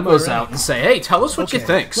put from demos Square out Enix. and say, "Hey, tell us what you Okay,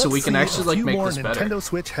 think," so let's we can see actually a like few make more this better. Nintendo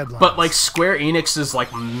Switch headlines. But like Square Enix's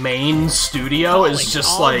like main studio is just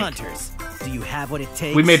all like, hunters. Do you have what it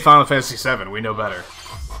takes? we made Final Fantasy VII. We know better.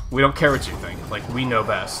 We don't care what you think. Like, we know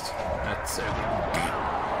best. That's it.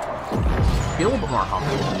 Be a little bit more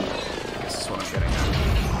humble. This is what I'm getting at.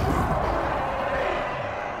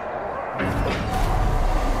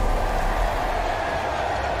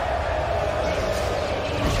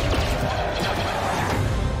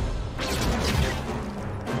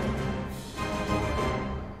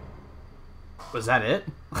 Was that it?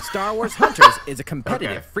 Star Wars Hunters is a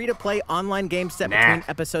competitive, Okay. free-to-play online game set Nah. between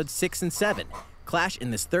episodes 6 and 7. Clash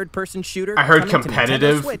in this third-person shooter. I heard coming to Nintendo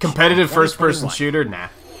competitive, Switch competitive in first-person 2021. shooter. Nah,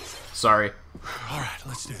 sorry. All right,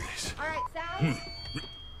 let's do this.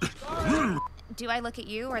 Do I look at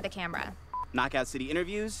you or the camera? Knockout City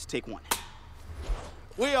interviews, take 1.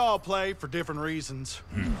 We all play for different reasons.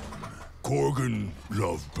 Korgan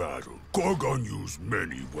love battle. Korgan used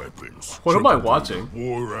many weapons. What am I watching?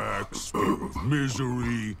 War axe, spear of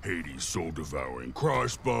misery, Hades' soul-devouring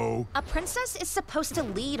crossbow. A princess is supposed to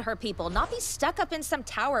lead her people, not be stuck up in some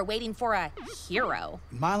tower waiting for a hero.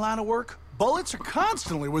 In my line of work, bullets are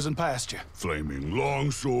constantly whizzing past you. Flaming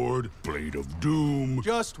longsword, blade of doom.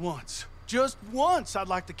 Just once I'd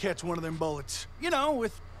like to catch one of them bullets. You know,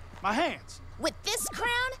 with my hands. With this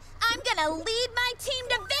crown, I'm gonna lead my team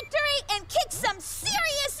to victory and kick some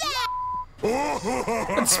serious ass!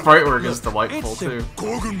 That sprite work is delightful too.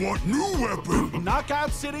 Korgan want new weapon. In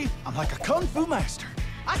Knockout City, I'm like a kung fu master.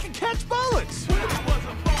 I can catch bullets. Woo!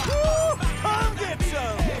 Come get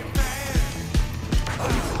some.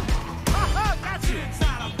 Got you.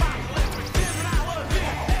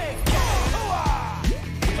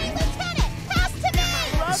 Hey, Lieutenant, pass to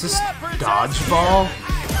me! Is this dodgeball?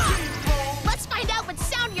 Let's find out what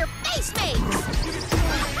sound your face makes!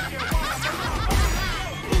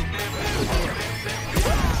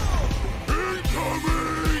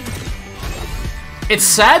 It's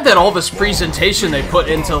sad that all this presentation they put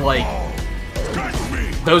into like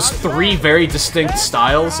those 3 very distinct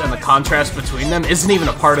styles and the contrast between them isn't even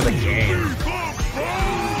a part of the game.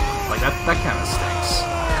 Like that kind of stinks.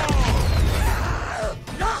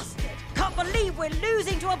 Lost it! Can't believe we're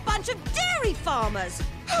losing to a bunch of dairy farmers!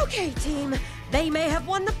 Okay, team. They may have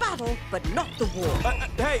won the battle, but not the war.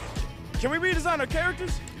 Hey, can we redesign our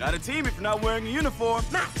characters? You're not a team if you're not wearing a uniform.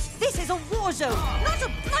 Max, this is a war zone, not a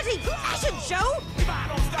bloody fashion show!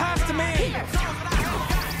 Pass to me!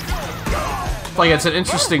 Like, it's an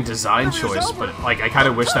interesting design choice, but like I kind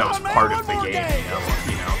of wish that was part of the game.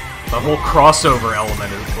 You know, the whole crossover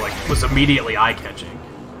element is, like was immediately eye-catching.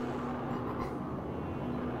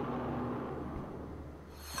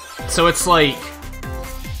 So it's like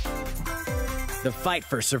The fight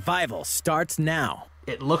for survival starts now.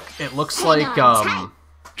 it looks Hang like on,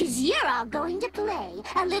 Cause you're all going to play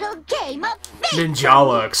a little game of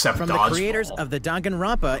Ninjala except From the dodgeball. creators of the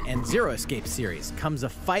Danganronpa and Zero Escape series comes a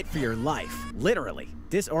fight for your life, literally.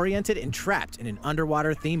 Disoriented and trapped in an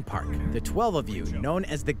underwater theme park, the 12 of you, known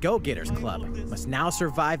as the Go-Getters Club, must now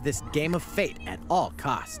survive this game of fate at all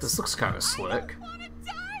costs. This looks kind of slick.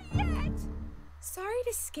 Sorry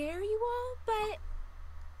to scare you all, but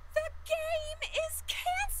the game is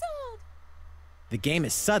canceled. The game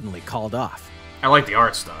is suddenly called off. I like the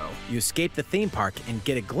art style. You escape the theme park and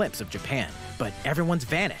get a glimpse of Japan, but everyone's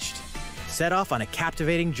vanished. Set off on a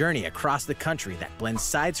captivating journey across the country that blends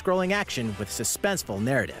side-scrolling action with suspenseful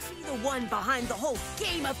narrative. The one behind the whole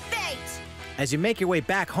game of fate! As you make your way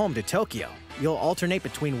back home to Tokyo, you'll alternate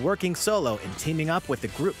between working solo and teaming up with the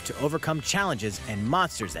group to overcome challenges and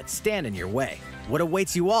monsters that stand in your way. What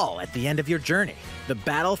awaits you all at the end of your journey? The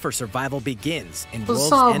battle for survival begins in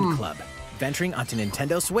World's End Club, venturing onto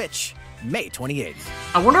Nintendo Switch, May 28th.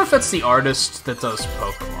 I wonder if that's the artist that does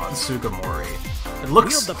Pokemon, Sugimori. It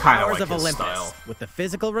looks Wield the kind of powers like of his Olympus style. with the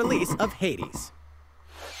physical release of Hades.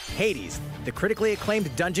 Hades, the critically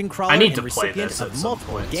acclaimed dungeon crawler I need and to play recipient this at of some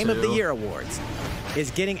multiple point, Game of the too. Year awards,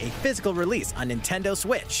 is getting a physical release on Nintendo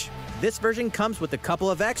Switch. This version comes with a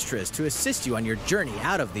couple of extras to assist you on your journey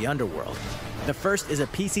out of the underworld. The first is a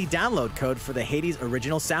PC download code for the Hades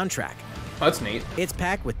original soundtrack. That's neat. It's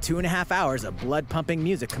packed with 2.5 hours of blood-pumping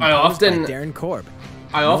music composed by Darren Korb.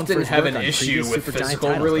 I known for often his have work an on issue previous with Supergiant physical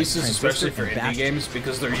titles like releases, Transistor especially for and indie Bastion. games,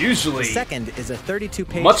 because they're usually The second is a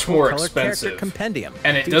 32-page much more full-color expensive, character compendium,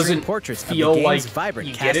 and it featuring doesn't portraits feel of the game's like vibrant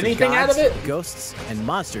you cast get of anything out gods, of it. ghosts, and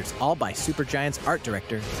monsters, all by Supergiant's art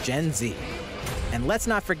director, Gen Z. And let's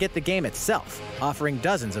not forget the game itself, offering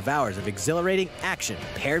dozens of hours of exhilarating action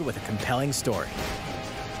paired with a compelling story.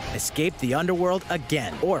 Escape the underworld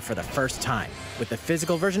again, or for the first time, with the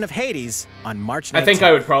physical version of Hades on March 19th. I think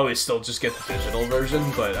I would probably still just get the digital version,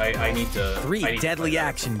 but I need to... 3 deadly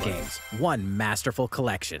action games, 1 masterful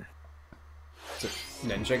collection. Is it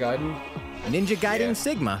Ninja Gaiden? Ninja Gaiden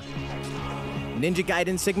Sigma, Ninja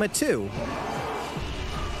Gaiden Sigma 2,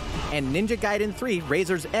 and Ninja Gaiden 3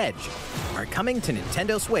 Razor's Edge are coming to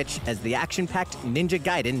Nintendo Switch as the action-packed Ninja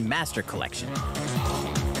Gaiden Master Collection.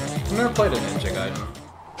 I've never played a Ninja Gaiden.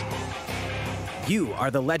 You are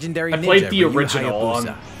the legendary ninja played the Ryu original Hayabusa,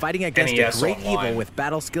 on fighting against NES a great online evil with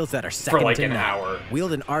battle skills that are second for like to an none. hour.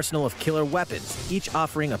 Wield an arsenal of killer weapons, each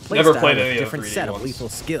offering a Never playstyle played with any a of the different 3D set of ones. lethal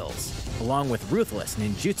skills, along with ruthless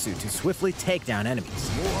ninjutsu to swiftly take down enemies.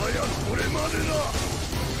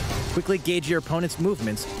 Quickly gauge your opponent's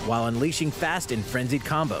movements while unleashing fast and frenzied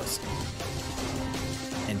combos.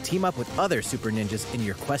 And team up with other super ninjas in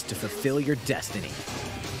your quest to fulfill your destiny.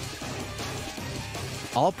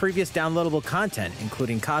 All previous downloadable content,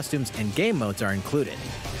 including costumes and game modes, are included.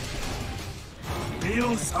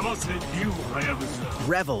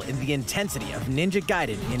 Revel in the intensity of Ninja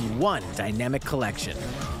Gaiden in one dynamic collection.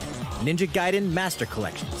 Ninja Gaiden Master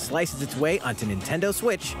Collection slices its way onto Nintendo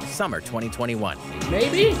Switch summer 2021.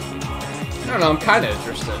 Maybe? I don't know, I'm kind of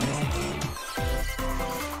interested.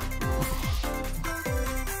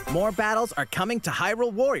 More battles are coming to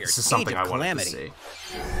Hyrule Warriors. This is something Age of I wanted Calamity. to see.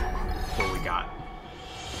 What we got?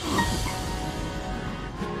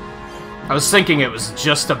 I was thinking it was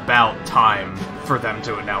just about time for them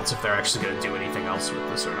to announce if they're actually going to do anything else with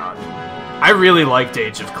this or not. I really liked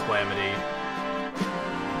Age of Calamity.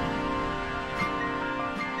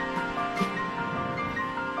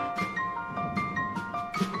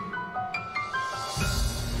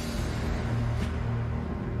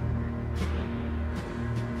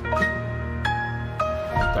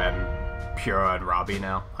 And Pura and Robbie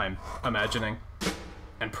now, I'm imagining.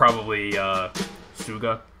 And probably,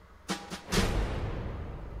 Suga.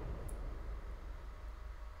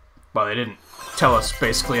 Well, they didn't tell us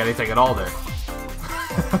basically anything at all there.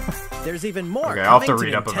 There's even more Okay, I'll have coming to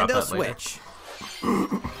read up about Nintendo that later. Switch.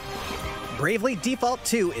 Bravely Default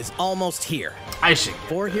 2 is almost here. I should get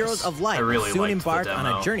 4 this. Heroes of Light I really soon liked the embark on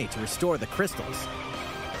demo. a journey to restore the crystals.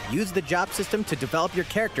 Use the job system to develop your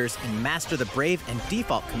characters and master the Brave and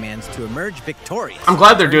Default commands to emerge victorious. I'm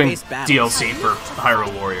glad they're doing Turn-based battles. DLC for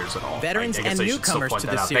Hyrule Warriors at all. Veterans I guess and they should still newcomers point to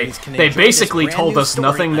that the out. series can They enjoy basically this told brand new us story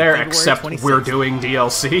nothing on there February except 26th. we're doing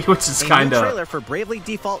DLC, which is A kind new of... trailer for Bravely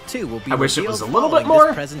Default 2 will be I wish it revealed was a little bit following more,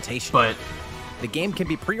 this presentation. but... The game can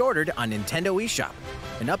be pre-ordered on Nintendo eShop.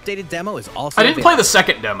 An updated demo is also I didn't play the available.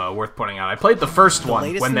 second demo, worth pointing out. I played the first The one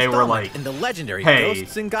latest when they were installment like, in the legendary hey,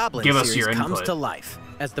 Ghosts and Goblins give us series your comes input. to life.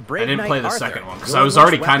 As the I brave didn't knight play the Arthur second one, 'cause will I was unleash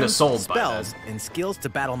already kinda weapons, sold by spells, and skills to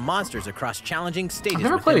battle monsters across challenging stages I've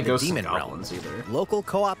never within played a the Ghosts and demon realm. Goblins either. Local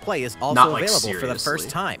co-op play is also Not, like, available for the first seriously.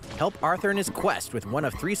 time. Help Arthur in his quest with one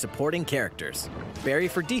of 3 supporting characters: Barry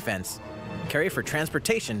for defense, Carrie for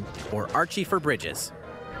transportation, or Archie for bridges.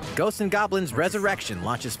 Ghosts and Goblins Resurrection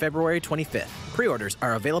launches February 25th. Pre-orders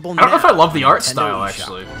are available now. I don't know if I love the on art Nintendo style, eShop.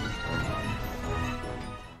 actually.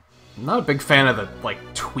 I'm not a big fan of the, like,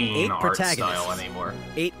 tween 8 art protagonists, style anymore.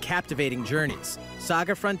 8 captivating journeys.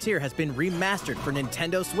 Saga Frontier has been remastered for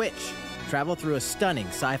Nintendo Switch. Travel through a stunning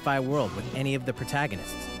sci-fi world with any of the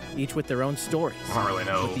protagonists, each with their own stories. I don't really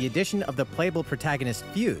know. With the addition of the playable protagonist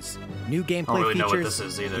Fuse, new gameplay really know what features,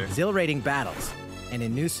 this is either. exhilarating battles, and a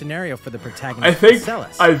new scenario for the I protagonist think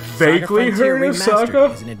Celis. I Saga vaguely Frontier heard of Remastered Saga.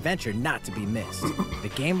 is an adventure not to be missed. The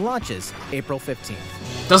game launches April 15th.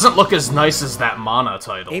 Doesn't look as nice as that Mana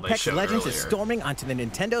title they Apex showed Legends earlier. is storming onto the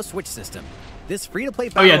Nintendo Switch system. This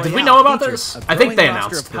free-to-play Oh, yeah, battle did we royale know about features this? a I think they growing roster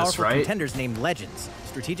announced of this, powerful right? contenders named Legends,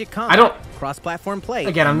 strategic combat, I don't- cross-platform play.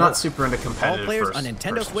 Again, and I'm more. not super into competitive All players first- on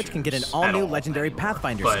Nintendo person Switch can get an shooters all-new at all legendary anymore,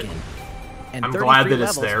 Pathfinder but skin. And I'm 30 glad free that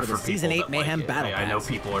it's levels there for for the Season people 8 that like Mayhem it. Battle I know Pass.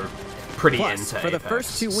 people are pretty Plus, into for the Apex,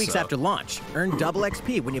 first 2 weeks so. after launch, earn double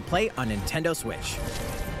XP when you play on Nintendo Switch.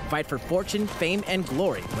 Fight for fortune, fame, and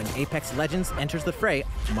glory when Apex Legends enters the fray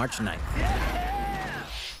March 9th.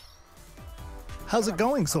 How's it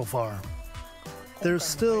going so far? There's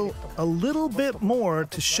still a little bit more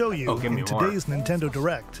to show you give me in more. today's Nintendo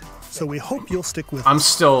Direct, so we hope you'll stick with I'm us.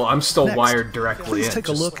 still Next, wired directly please in. take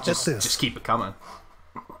a look at just, this. Just keep it coming.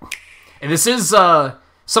 And this is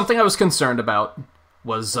something I was concerned about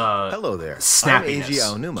was Hello there. I'm snappiness. Eiji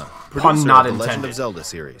Aonuma, Pun producer not of the Legend intended. of Zelda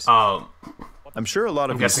series. Um, I'm sure a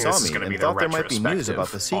lot of I'm you guessing saw this is me gonna be and the thought there might be news retrospective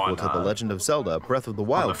about the sequel on, to The Legend of Zelda Breath of the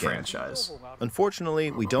Wild game. franchise.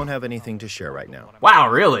 Unfortunately, we don't have anything to share right now. Wow,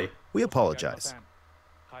 really? We apologize.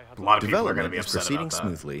 A lot of people are going to Development be is upset proceeding about that.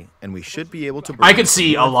 smoothly, and we should be able to. I could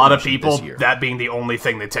see a lot of information people this year. that being the only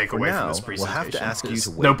thing they take For away now, from this we'll presentation. have to ask you to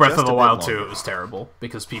wait No Breath just of the a bit Wild 2, longer. it was terrible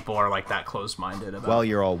because people are like that closed-minded about. While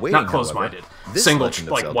you're all waiting, not closed-minded, however, this single Legend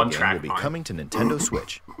of like Zelda one game track will be mind. coming to Nintendo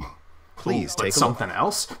Switch. Please But take a something look.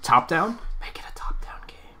 else. Top down. Make it a top-down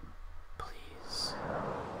game, please.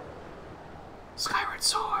 Skyward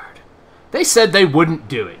Sword. They said they wouldn't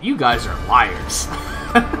do it. You guys are liars.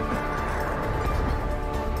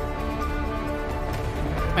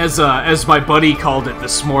 As my buddy called it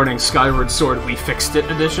this morning, Skyward Sword We Fixed It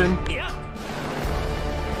edition.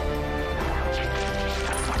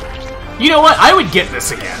 You know what? I would get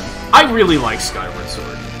this again. I really like Skyward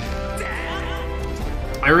Sword.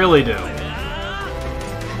 I really do.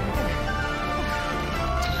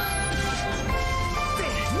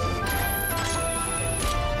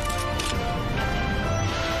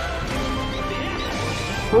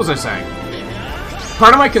 What was I saying?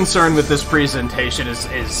 Part of my concern with this presentation is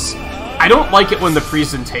I don't like it when the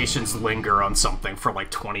presentations linger on something for like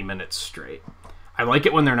 20 minutes straight. I like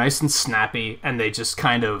it when they're nice and snappy and they just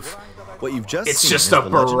kind of... What you've just it's seen just is a The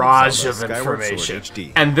Legend of barrage Zelda of Skyward Sword information.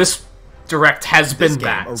 HD. And this Direct has This been game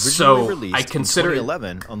that, originally so released I consider in it...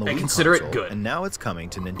 2011 on the I Wii consider console, it good. and now it's coming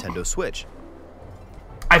to Nintendo Switch.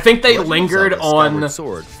 I think they Legend of lingered Zelda on Skyward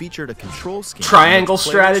Sword featured a control scheme triangle in which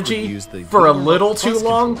players would strategy use the for a Vita little Plus too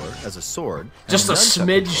long. controller as a sword, and Just a nunchuck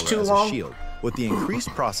smidge controller too as long. A shield. With the increased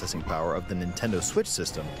processing power of the Nintendo Switch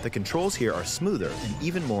system, the controls here are smoother and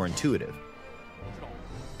even more intuitive.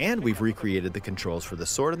 And we've recreated the controls for the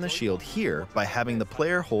sword and the shield here by having the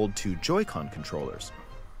player hold two Joy-Con controllers.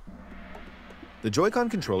 The Joy-Con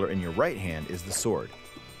controller in your right hand is the sword.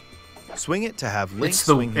 Swing it to have Link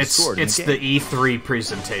swing his sword in it's the the game. E3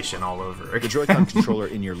 presentation all over again. The Joy-Con controller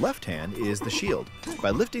in your left hand is the shield. By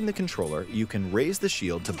lifting the controller, you can raise the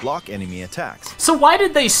shield to block enemy attacks. So why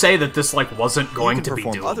did they say that this like wasn't going you to can be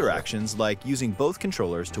perform doable? other actions like using both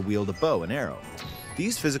controllers to wield a bow and arrow.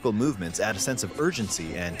 These physical movements add a sense of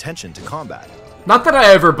urgency and tension to combat. Not that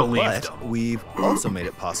I ever believed But we've also made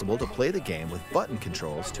it possible to play the game with button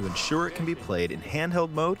controls to ensure it can be played in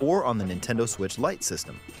handheld mode or on the Nintendo Switch Lite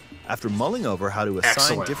system. After mulling over how to assign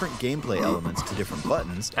Excellent. different gameplay elements to different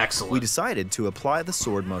buttons, Excellent. we decided to apply the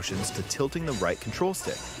sword motions to tilting the right control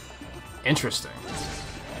stick. Interesting.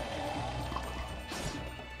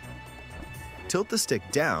 Tilt the stick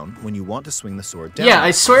down when you want to swing the sword down. Yeah,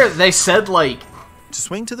 I swear they said like to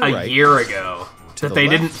swing to the a right, year ago to that the they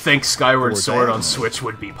left, didn't think Skyward or Sword on diagonally. Switch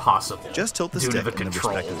would be possible. Just tilt the due to stick the in the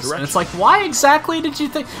controls. respective And it's direction. like, why exactly did you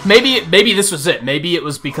think? Maybe this was it. Maybe it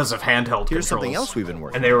was because of handheld Here's controls. something else we've been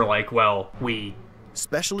working And they were like, well, we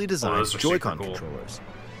specially designed those are super Joy-Con cool. controllers.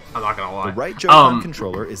 I'm not gonna lie. The right Joy-Con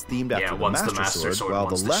controller is themed yeah, after the one's Master, Sword, while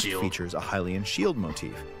the one's the left shield. features a Hylian shield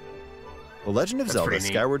motif. The Legend of That's Zelda pretty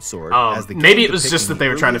neat. Skyward Sword, as the Maybe game it was just depicting that they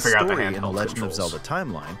were trying to earliest figure out the story in the handheld Legend controls. of Zelda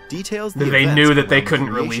timeline, details the They events knew that they around the couldn't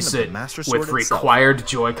creation release of the it Master with Sword itself. required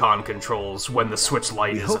Joy-Con controls when the Switch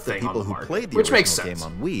Lite We is a hope that thing on people the who market, played the which makes original sense.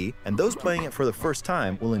 game on Wii, and those playing it for the first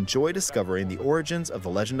time, will enjoy discovering the origins of The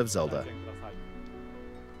Legend of Zelda.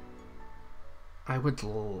 I would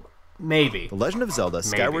maybe. The Legend of Zelda Maybe.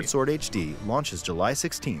 Skyward Sword HD launches July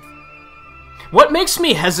 16th. What makes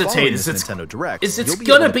me hesitate Following is this it's Nintendo Direct, it's you'll be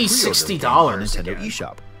gonna able to be pre-order the game $60 on Nintendo again.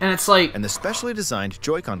 eShop. And it's like, and the specially designed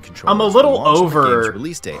Joy-Con controllers I'm a little will launch on the over game's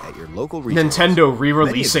release date at your local retailers. Nintendo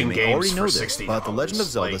re-releasing Many of you may games already for know this, $60. but The Legend of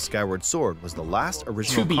Zelda Like, Skyward Sword was the last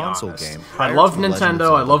original to be console honest, game. I prior love to The Legend of Nintendo.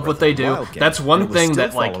 Zelda I love Breath what of they the do. Wild game, That's and one it was thing still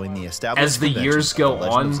that, like, following the established as the conventions years of go The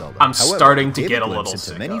Legend of on, Zelda. I'm However, starting to gave get a glimpse little into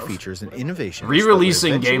sick many of features and innovations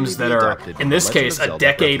re-releasing that would games eventually that be are, adopted in this The Legend case, of a Zelda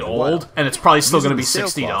Breath of decade the old, Wild. and it's probably still going to Using be the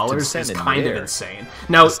sailcloth to $60 send is in kind of midair. insane.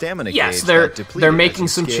 Now, The stamina yes, gauge they're that depleted making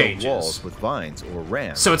as some you scaled changes. walls with vines or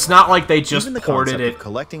rams. So it's not like they just Even the ported concept it, of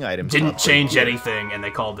collecting items to didn't upgrade change gear. anything, and they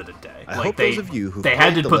called it a day. I Like hope they, those of you who they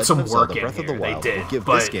had to played The put some Legend of work Zelda in Breath of the here. They Wild did, will give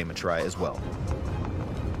but this game a try as well.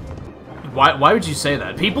 why would you say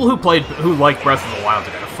that? People who like Breath of the Wild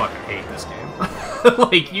are gonna fucking hate this game.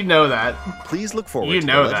 Like, you know that. Please look forward You to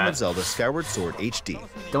know The Legend that. of Zelda Skyward Sword HD.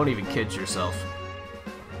 Don't even kid yourself.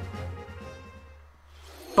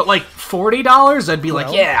 But like $40, I'd be like,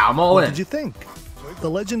 Well, yeah, I'm all what in. did you think? The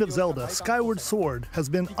Legend of Zelda Skyward Sword has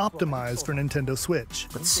been optimized for Nintendo Switch.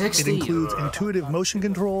 But 60, It includes intuitive motion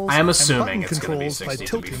controls I am and assuming button it's going to be controls by 60 to be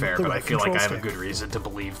tilting fair, the but I right feel like I control have a stick. good reason to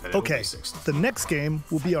believe that it will Okay, be 60. the next game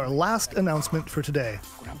will be our last announcement for today.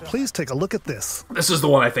 Please take a look at this. This is the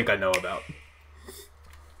one I think I know about.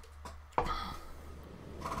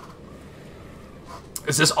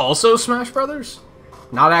 Is this also Smash Brothers?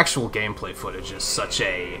 Not actual gameplay footage, just such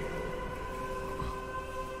a...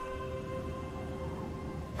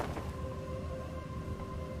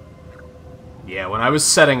 Yeah, when I was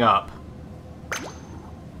setting up...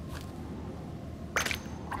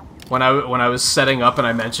 When I was setting up and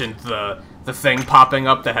I mentioned the thing popping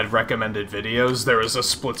up that had recommended videos, there was a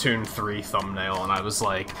Splatoon 3 thumbnail, and I was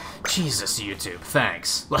like, Jesus, YouTube,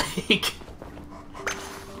 thanks. Like...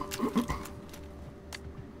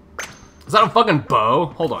 Is that a fucking bow?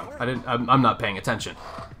 Hold on, I'm not paying attention.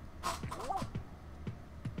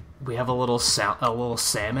 We have a little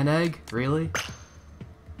salmon egg? Really?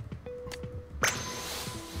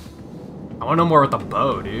 I want to know more with the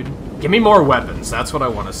bow, dude. Give me more weapons. That's what I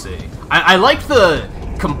want to see. I like the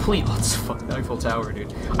complete... Let's fuck Eiffel Tower,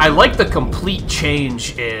 dude. I like the complete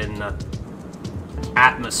change in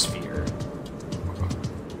atmosphere.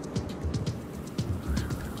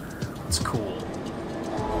 It's cool.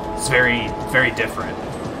 It's very, very different.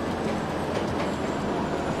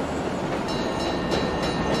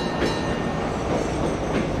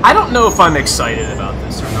 I don't know if I'm excited about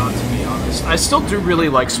this or not, to be honest. I still do really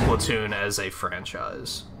like Splatoon as a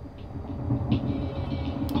franchise.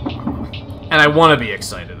 And I want to be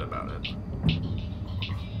excited about it.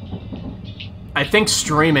 I think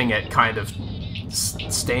streaming it kind of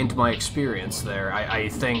stained my experience there. I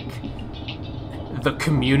think the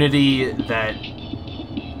community that...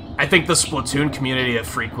 I think the Splatoon community that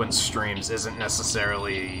frequents streams isn't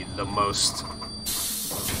necessarily the most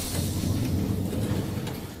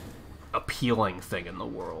appealing thing in the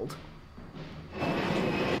world.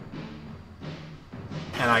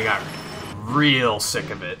 And I got real sick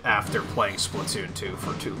of it after playing Splatoon 2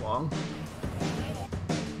 for too long.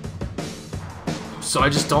 So I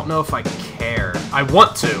just don't know if I care. I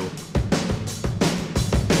want to.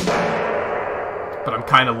 But I'm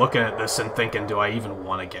kind of looking at this and thinking, do I even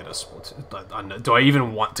want to get a Splatoon? Do I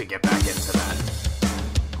even want to get back into that?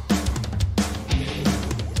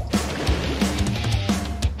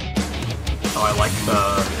 Oh, I like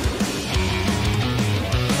the...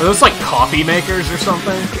 Are those like coffee makers or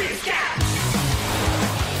something?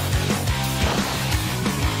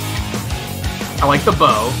 I like the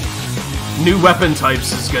bow. New weapon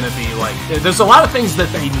types is gonna be like... There's a lot of things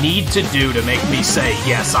that they need to do to make me say,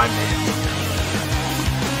 yes, I'm in.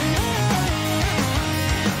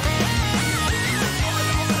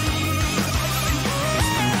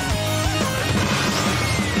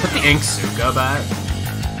 Put the Ink Suga back.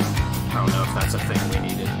 I don't know if that's a thing we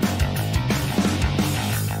needed.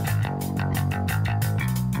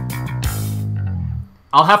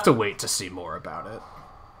 I'll have to wait to see more about it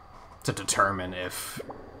to determine if,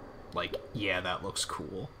 like, yeah, that looks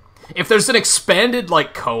cool. If there's an expanded,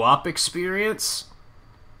 like, co-op experience,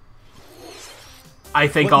 I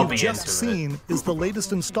think I'll be into it. What you've just seen is the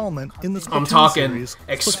latest installment in the Splatoon I'm talking series,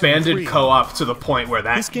 expanded co-op to the point where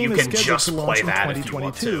that you can just play that if you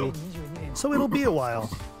want to. So it'll be a while.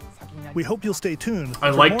 We hope you'll stay tuned. I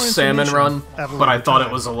liked Salmon Run, but I thought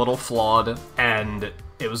it was a little flawed, and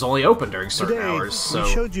it was only open during certain hours, so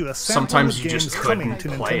sometimes you just couldn't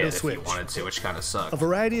play it if you wanted to, which kind of sucked. A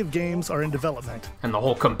variety of games are in development. And the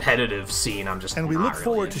whole competitive scene, I'm just And we look not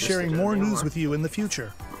forward really to sharing more news with you in the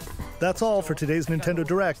future. That's all for today's Nintendo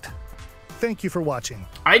Direct. Thank you for watching.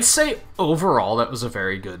 I'd say overall that was a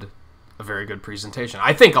very good presentation.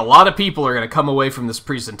 I think a lot of people are going to come away from this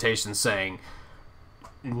presentation saying,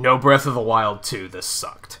 no Breath of the Wild 2, this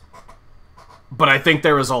sucked. But I think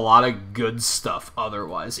there was a lot of good stuff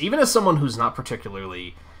otherwise. Even as someone who's not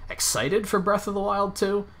particularly excited for Breath of the Wild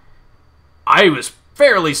 2, I was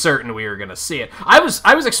fairly certain we were going to see it. I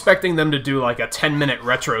was expecting them to do like a 10-minute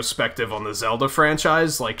retrospective on the Zelda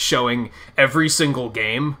franchise, like showing every single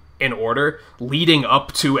game in order, leading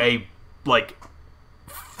up to a, like,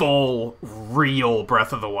 full, real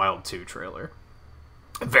Breath of the Wild 2 trailer.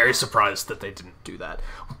 I'm very surprised that they didn't do that.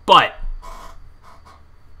 But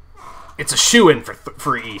it's a shoo-in for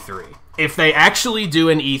E3. If they actually do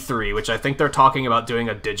an E3, which I think they're talking about doing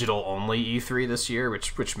a digital-only E3 this year,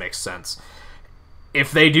 which makes sense.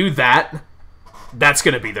 If they do that, that's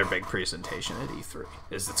going to be their big presentation at E3.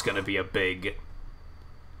 It's going to be a big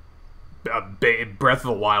Breath of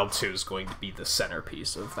the Wild 2 is going to be the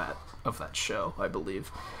centerpiece of that show, I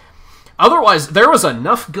believe. Otherwise, there was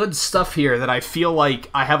enough good stuff here that I feel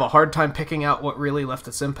like I have a hard time picking out what really left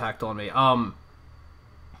its impact on me.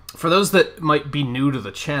 For those that might be new to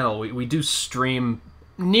the channel, we do stream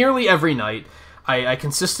nearly every night. I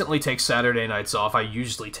consistently take Saturday nights off. I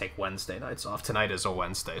usually take Wednesday nights off. Tonight is a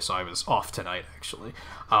Wednesday, so I was off tonight, actually.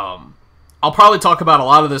 I'll probably talk about a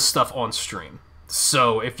lot of this stuff on stream.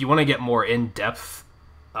 So if you want to get more in-depth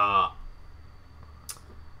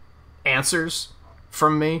answers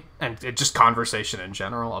from me, and just conversation in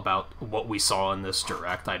general about what we saw in this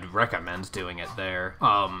Direct, I'd recommend doing it there.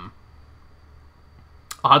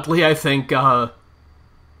 Oddly, I think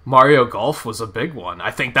Mario Golf was a big one.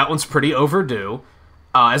 I think that one's pretty overdue.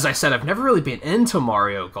 As I said, I've never really been into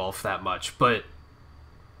Mario Golf that much, but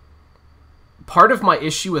part of my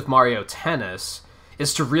issue with Mario Tennis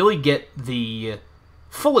is to really get the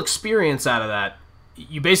full experience out of that.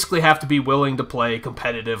 You basically have to be willing to play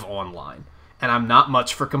competitive online, and I'm not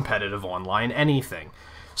much for competitive online anything.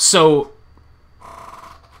 So,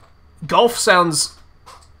 golf sounds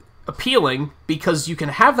appealing because you can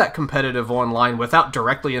have that competitive online without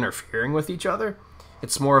directly interfering with each other.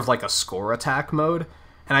 It's more of like a score attack mode.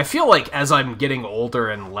 And I feel like as I'm getting older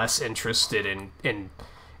and less interested in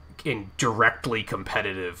directly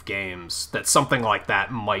competitive games, that something like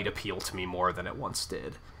that might appeal to me more than it once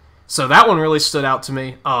did. So that one really stood out to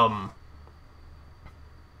me. I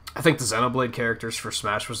think the Xenoblade characters for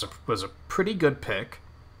Smash was a pretty good pick.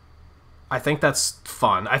 I think that's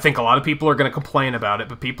fun. I think a lot of people are going to complain about it,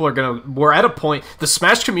 but we're at a point, the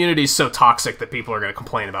Smash community is so toxic that people are going to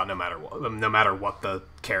complain about no matter what the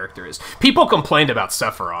character is. People complained about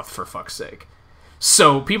Sephiroth, for fuck's sake.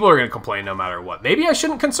 So people are going to complain no matter what. Maybe I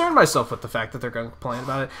shouldn't concern myself with the fact that they're going to complain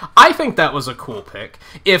about it. I think that was a cool pick.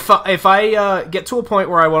 If I get to a point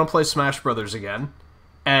where I want to play Smash Brothers again,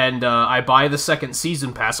 and I buy the second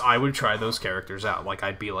season pass, I would try those characters out. Like,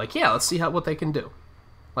 I'd be like, yeah, let's see what they can do.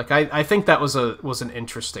 Like, I think that was an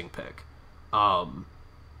interesting pick. And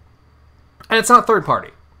it's not third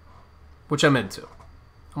party, which I'm into.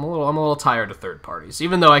 I'm a little tired of third parties,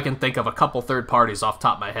 even though I can think of a couple third parties off the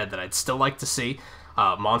top of my head that I'd still like to see.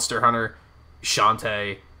 Monster Hunter,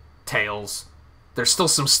 Shantae, Tails. There's still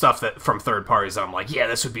some stuff that from third parties that I'm like, yeah,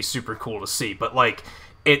 this would be super cool to see. But like,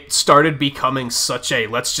 it started becoming such a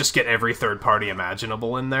let's just get every third party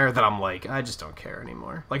imaginable in there that I'm like, I just don't care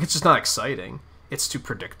anymore. Like, it's just not exciting. It's too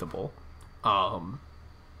predictable. So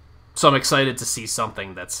I'm excited to see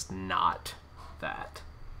something that's not that.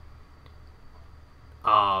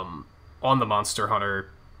 On the Monster Hunter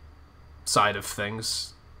side of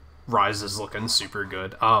things, Rise is looking super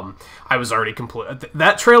good. I was already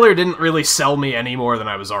that trailer didn't really sell me any more than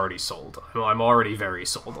I was already sold. I'm already very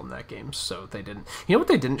sold on that game, so they didn't... You know what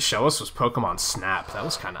they didn't show us was Pokemon Snap. That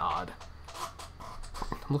was kind of odd.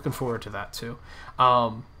 I'm looking forward to that, too.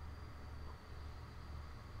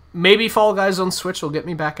 Maybe Fall Guys on Switch will get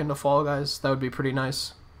me back into Fall Guys. That would be pretty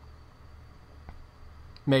nice.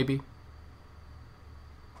 Maybe.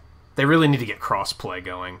 They really need to get cross-play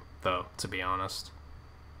going, though, to be honest.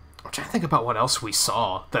 I'm trying to think about what else we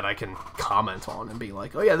saw that I can comment on and be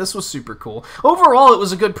like, oh yeah, this was super cool. Overall, it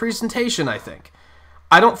was a good presentation, I think.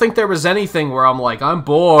 I don't think there was anything where I'm like, I'm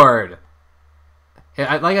bored.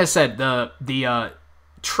 Like I said, the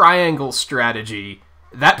triangle strategy,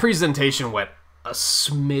 that presentation went a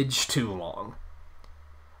smidge too long.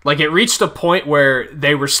 Like, it reached a point where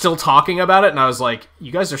they were still talking about it, and I was like,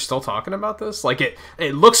 you guys are still talking about this? Like,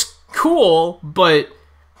 it looks cool, but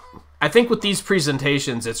I think with these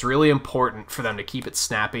presentations, it's really important for them to keep it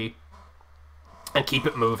snappy and keep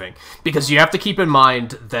it moving. Because you have to keep in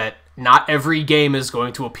mind that not every game is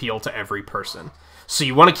going to appeal to every person. So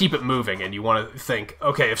you want to keep it moving, and you want to think,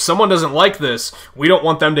 okay, if someone doesn't like this, we don't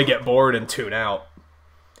want them to get bored and tune out.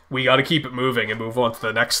 We got to keep it moving and move on to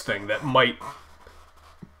the next thing that might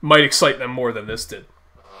excite them more than this did.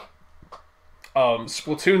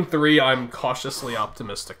 Splatoon 3, I'm cautiously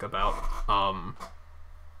optimistic about.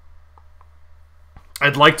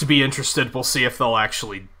 I'd like to be interested. We'll see if they'll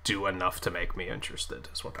actually do enough to make me interested,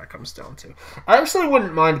 is what that comes down to. I actually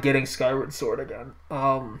wouldn't mind getting Skyward Sword again.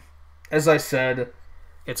 As I said,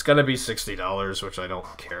 it's going to be $60, which I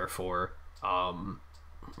don't care for.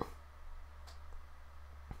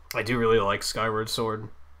 I do really like Skyward Sword.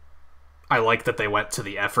 I like that they went to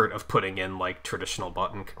the effort of putting in like traditional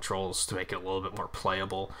button controls to make it a little bit more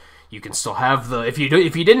playable. You can still have the if you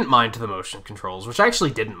didn't mind the motion controls, which I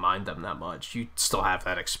actually didn't mind them that much, you still have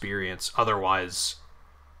that experience. Otherwise,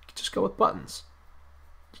 you can just go with buttons.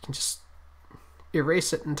 You can just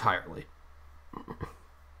erase it entirely.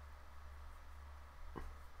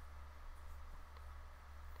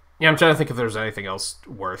 Yeah, I'm trying to think if there's anything else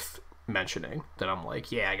worth mentioning that I'm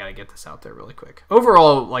like, yeah, I gotta get this out there really quick.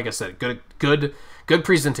 Overall, like I said, good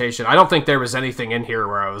presentation. I don't think there was anything in here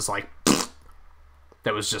where I was like,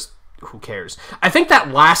 that was just, who cares? I think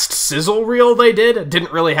that last sizzle reel they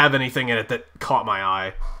didn't really have anything in it that caught my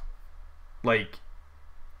eye. Like,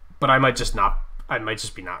 but I might just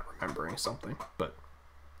be not remembering something. But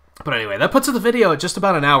anyway, that puts the video at just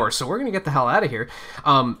about an hour, so we're gonna get the hell out of here.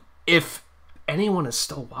 If anyone is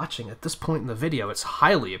still watching at this point in the video, it's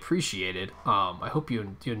highly appreciated. I hope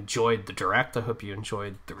you enjoyed the direct. I hope you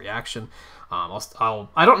enjoyed the reaction.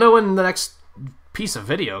 I don't know when the next piece of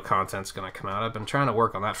video content's going to come out. I've been trying to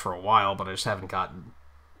work on that for a while, but I just haven't gotten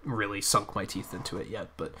really sunk my teeth into it yet.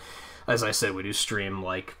 But as I said, we do stream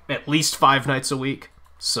like at least 5 nights a week,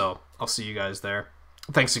 so I'll see you guys there.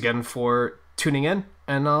 Thanks again for tuning in,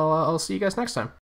 and I'll see you guys next time.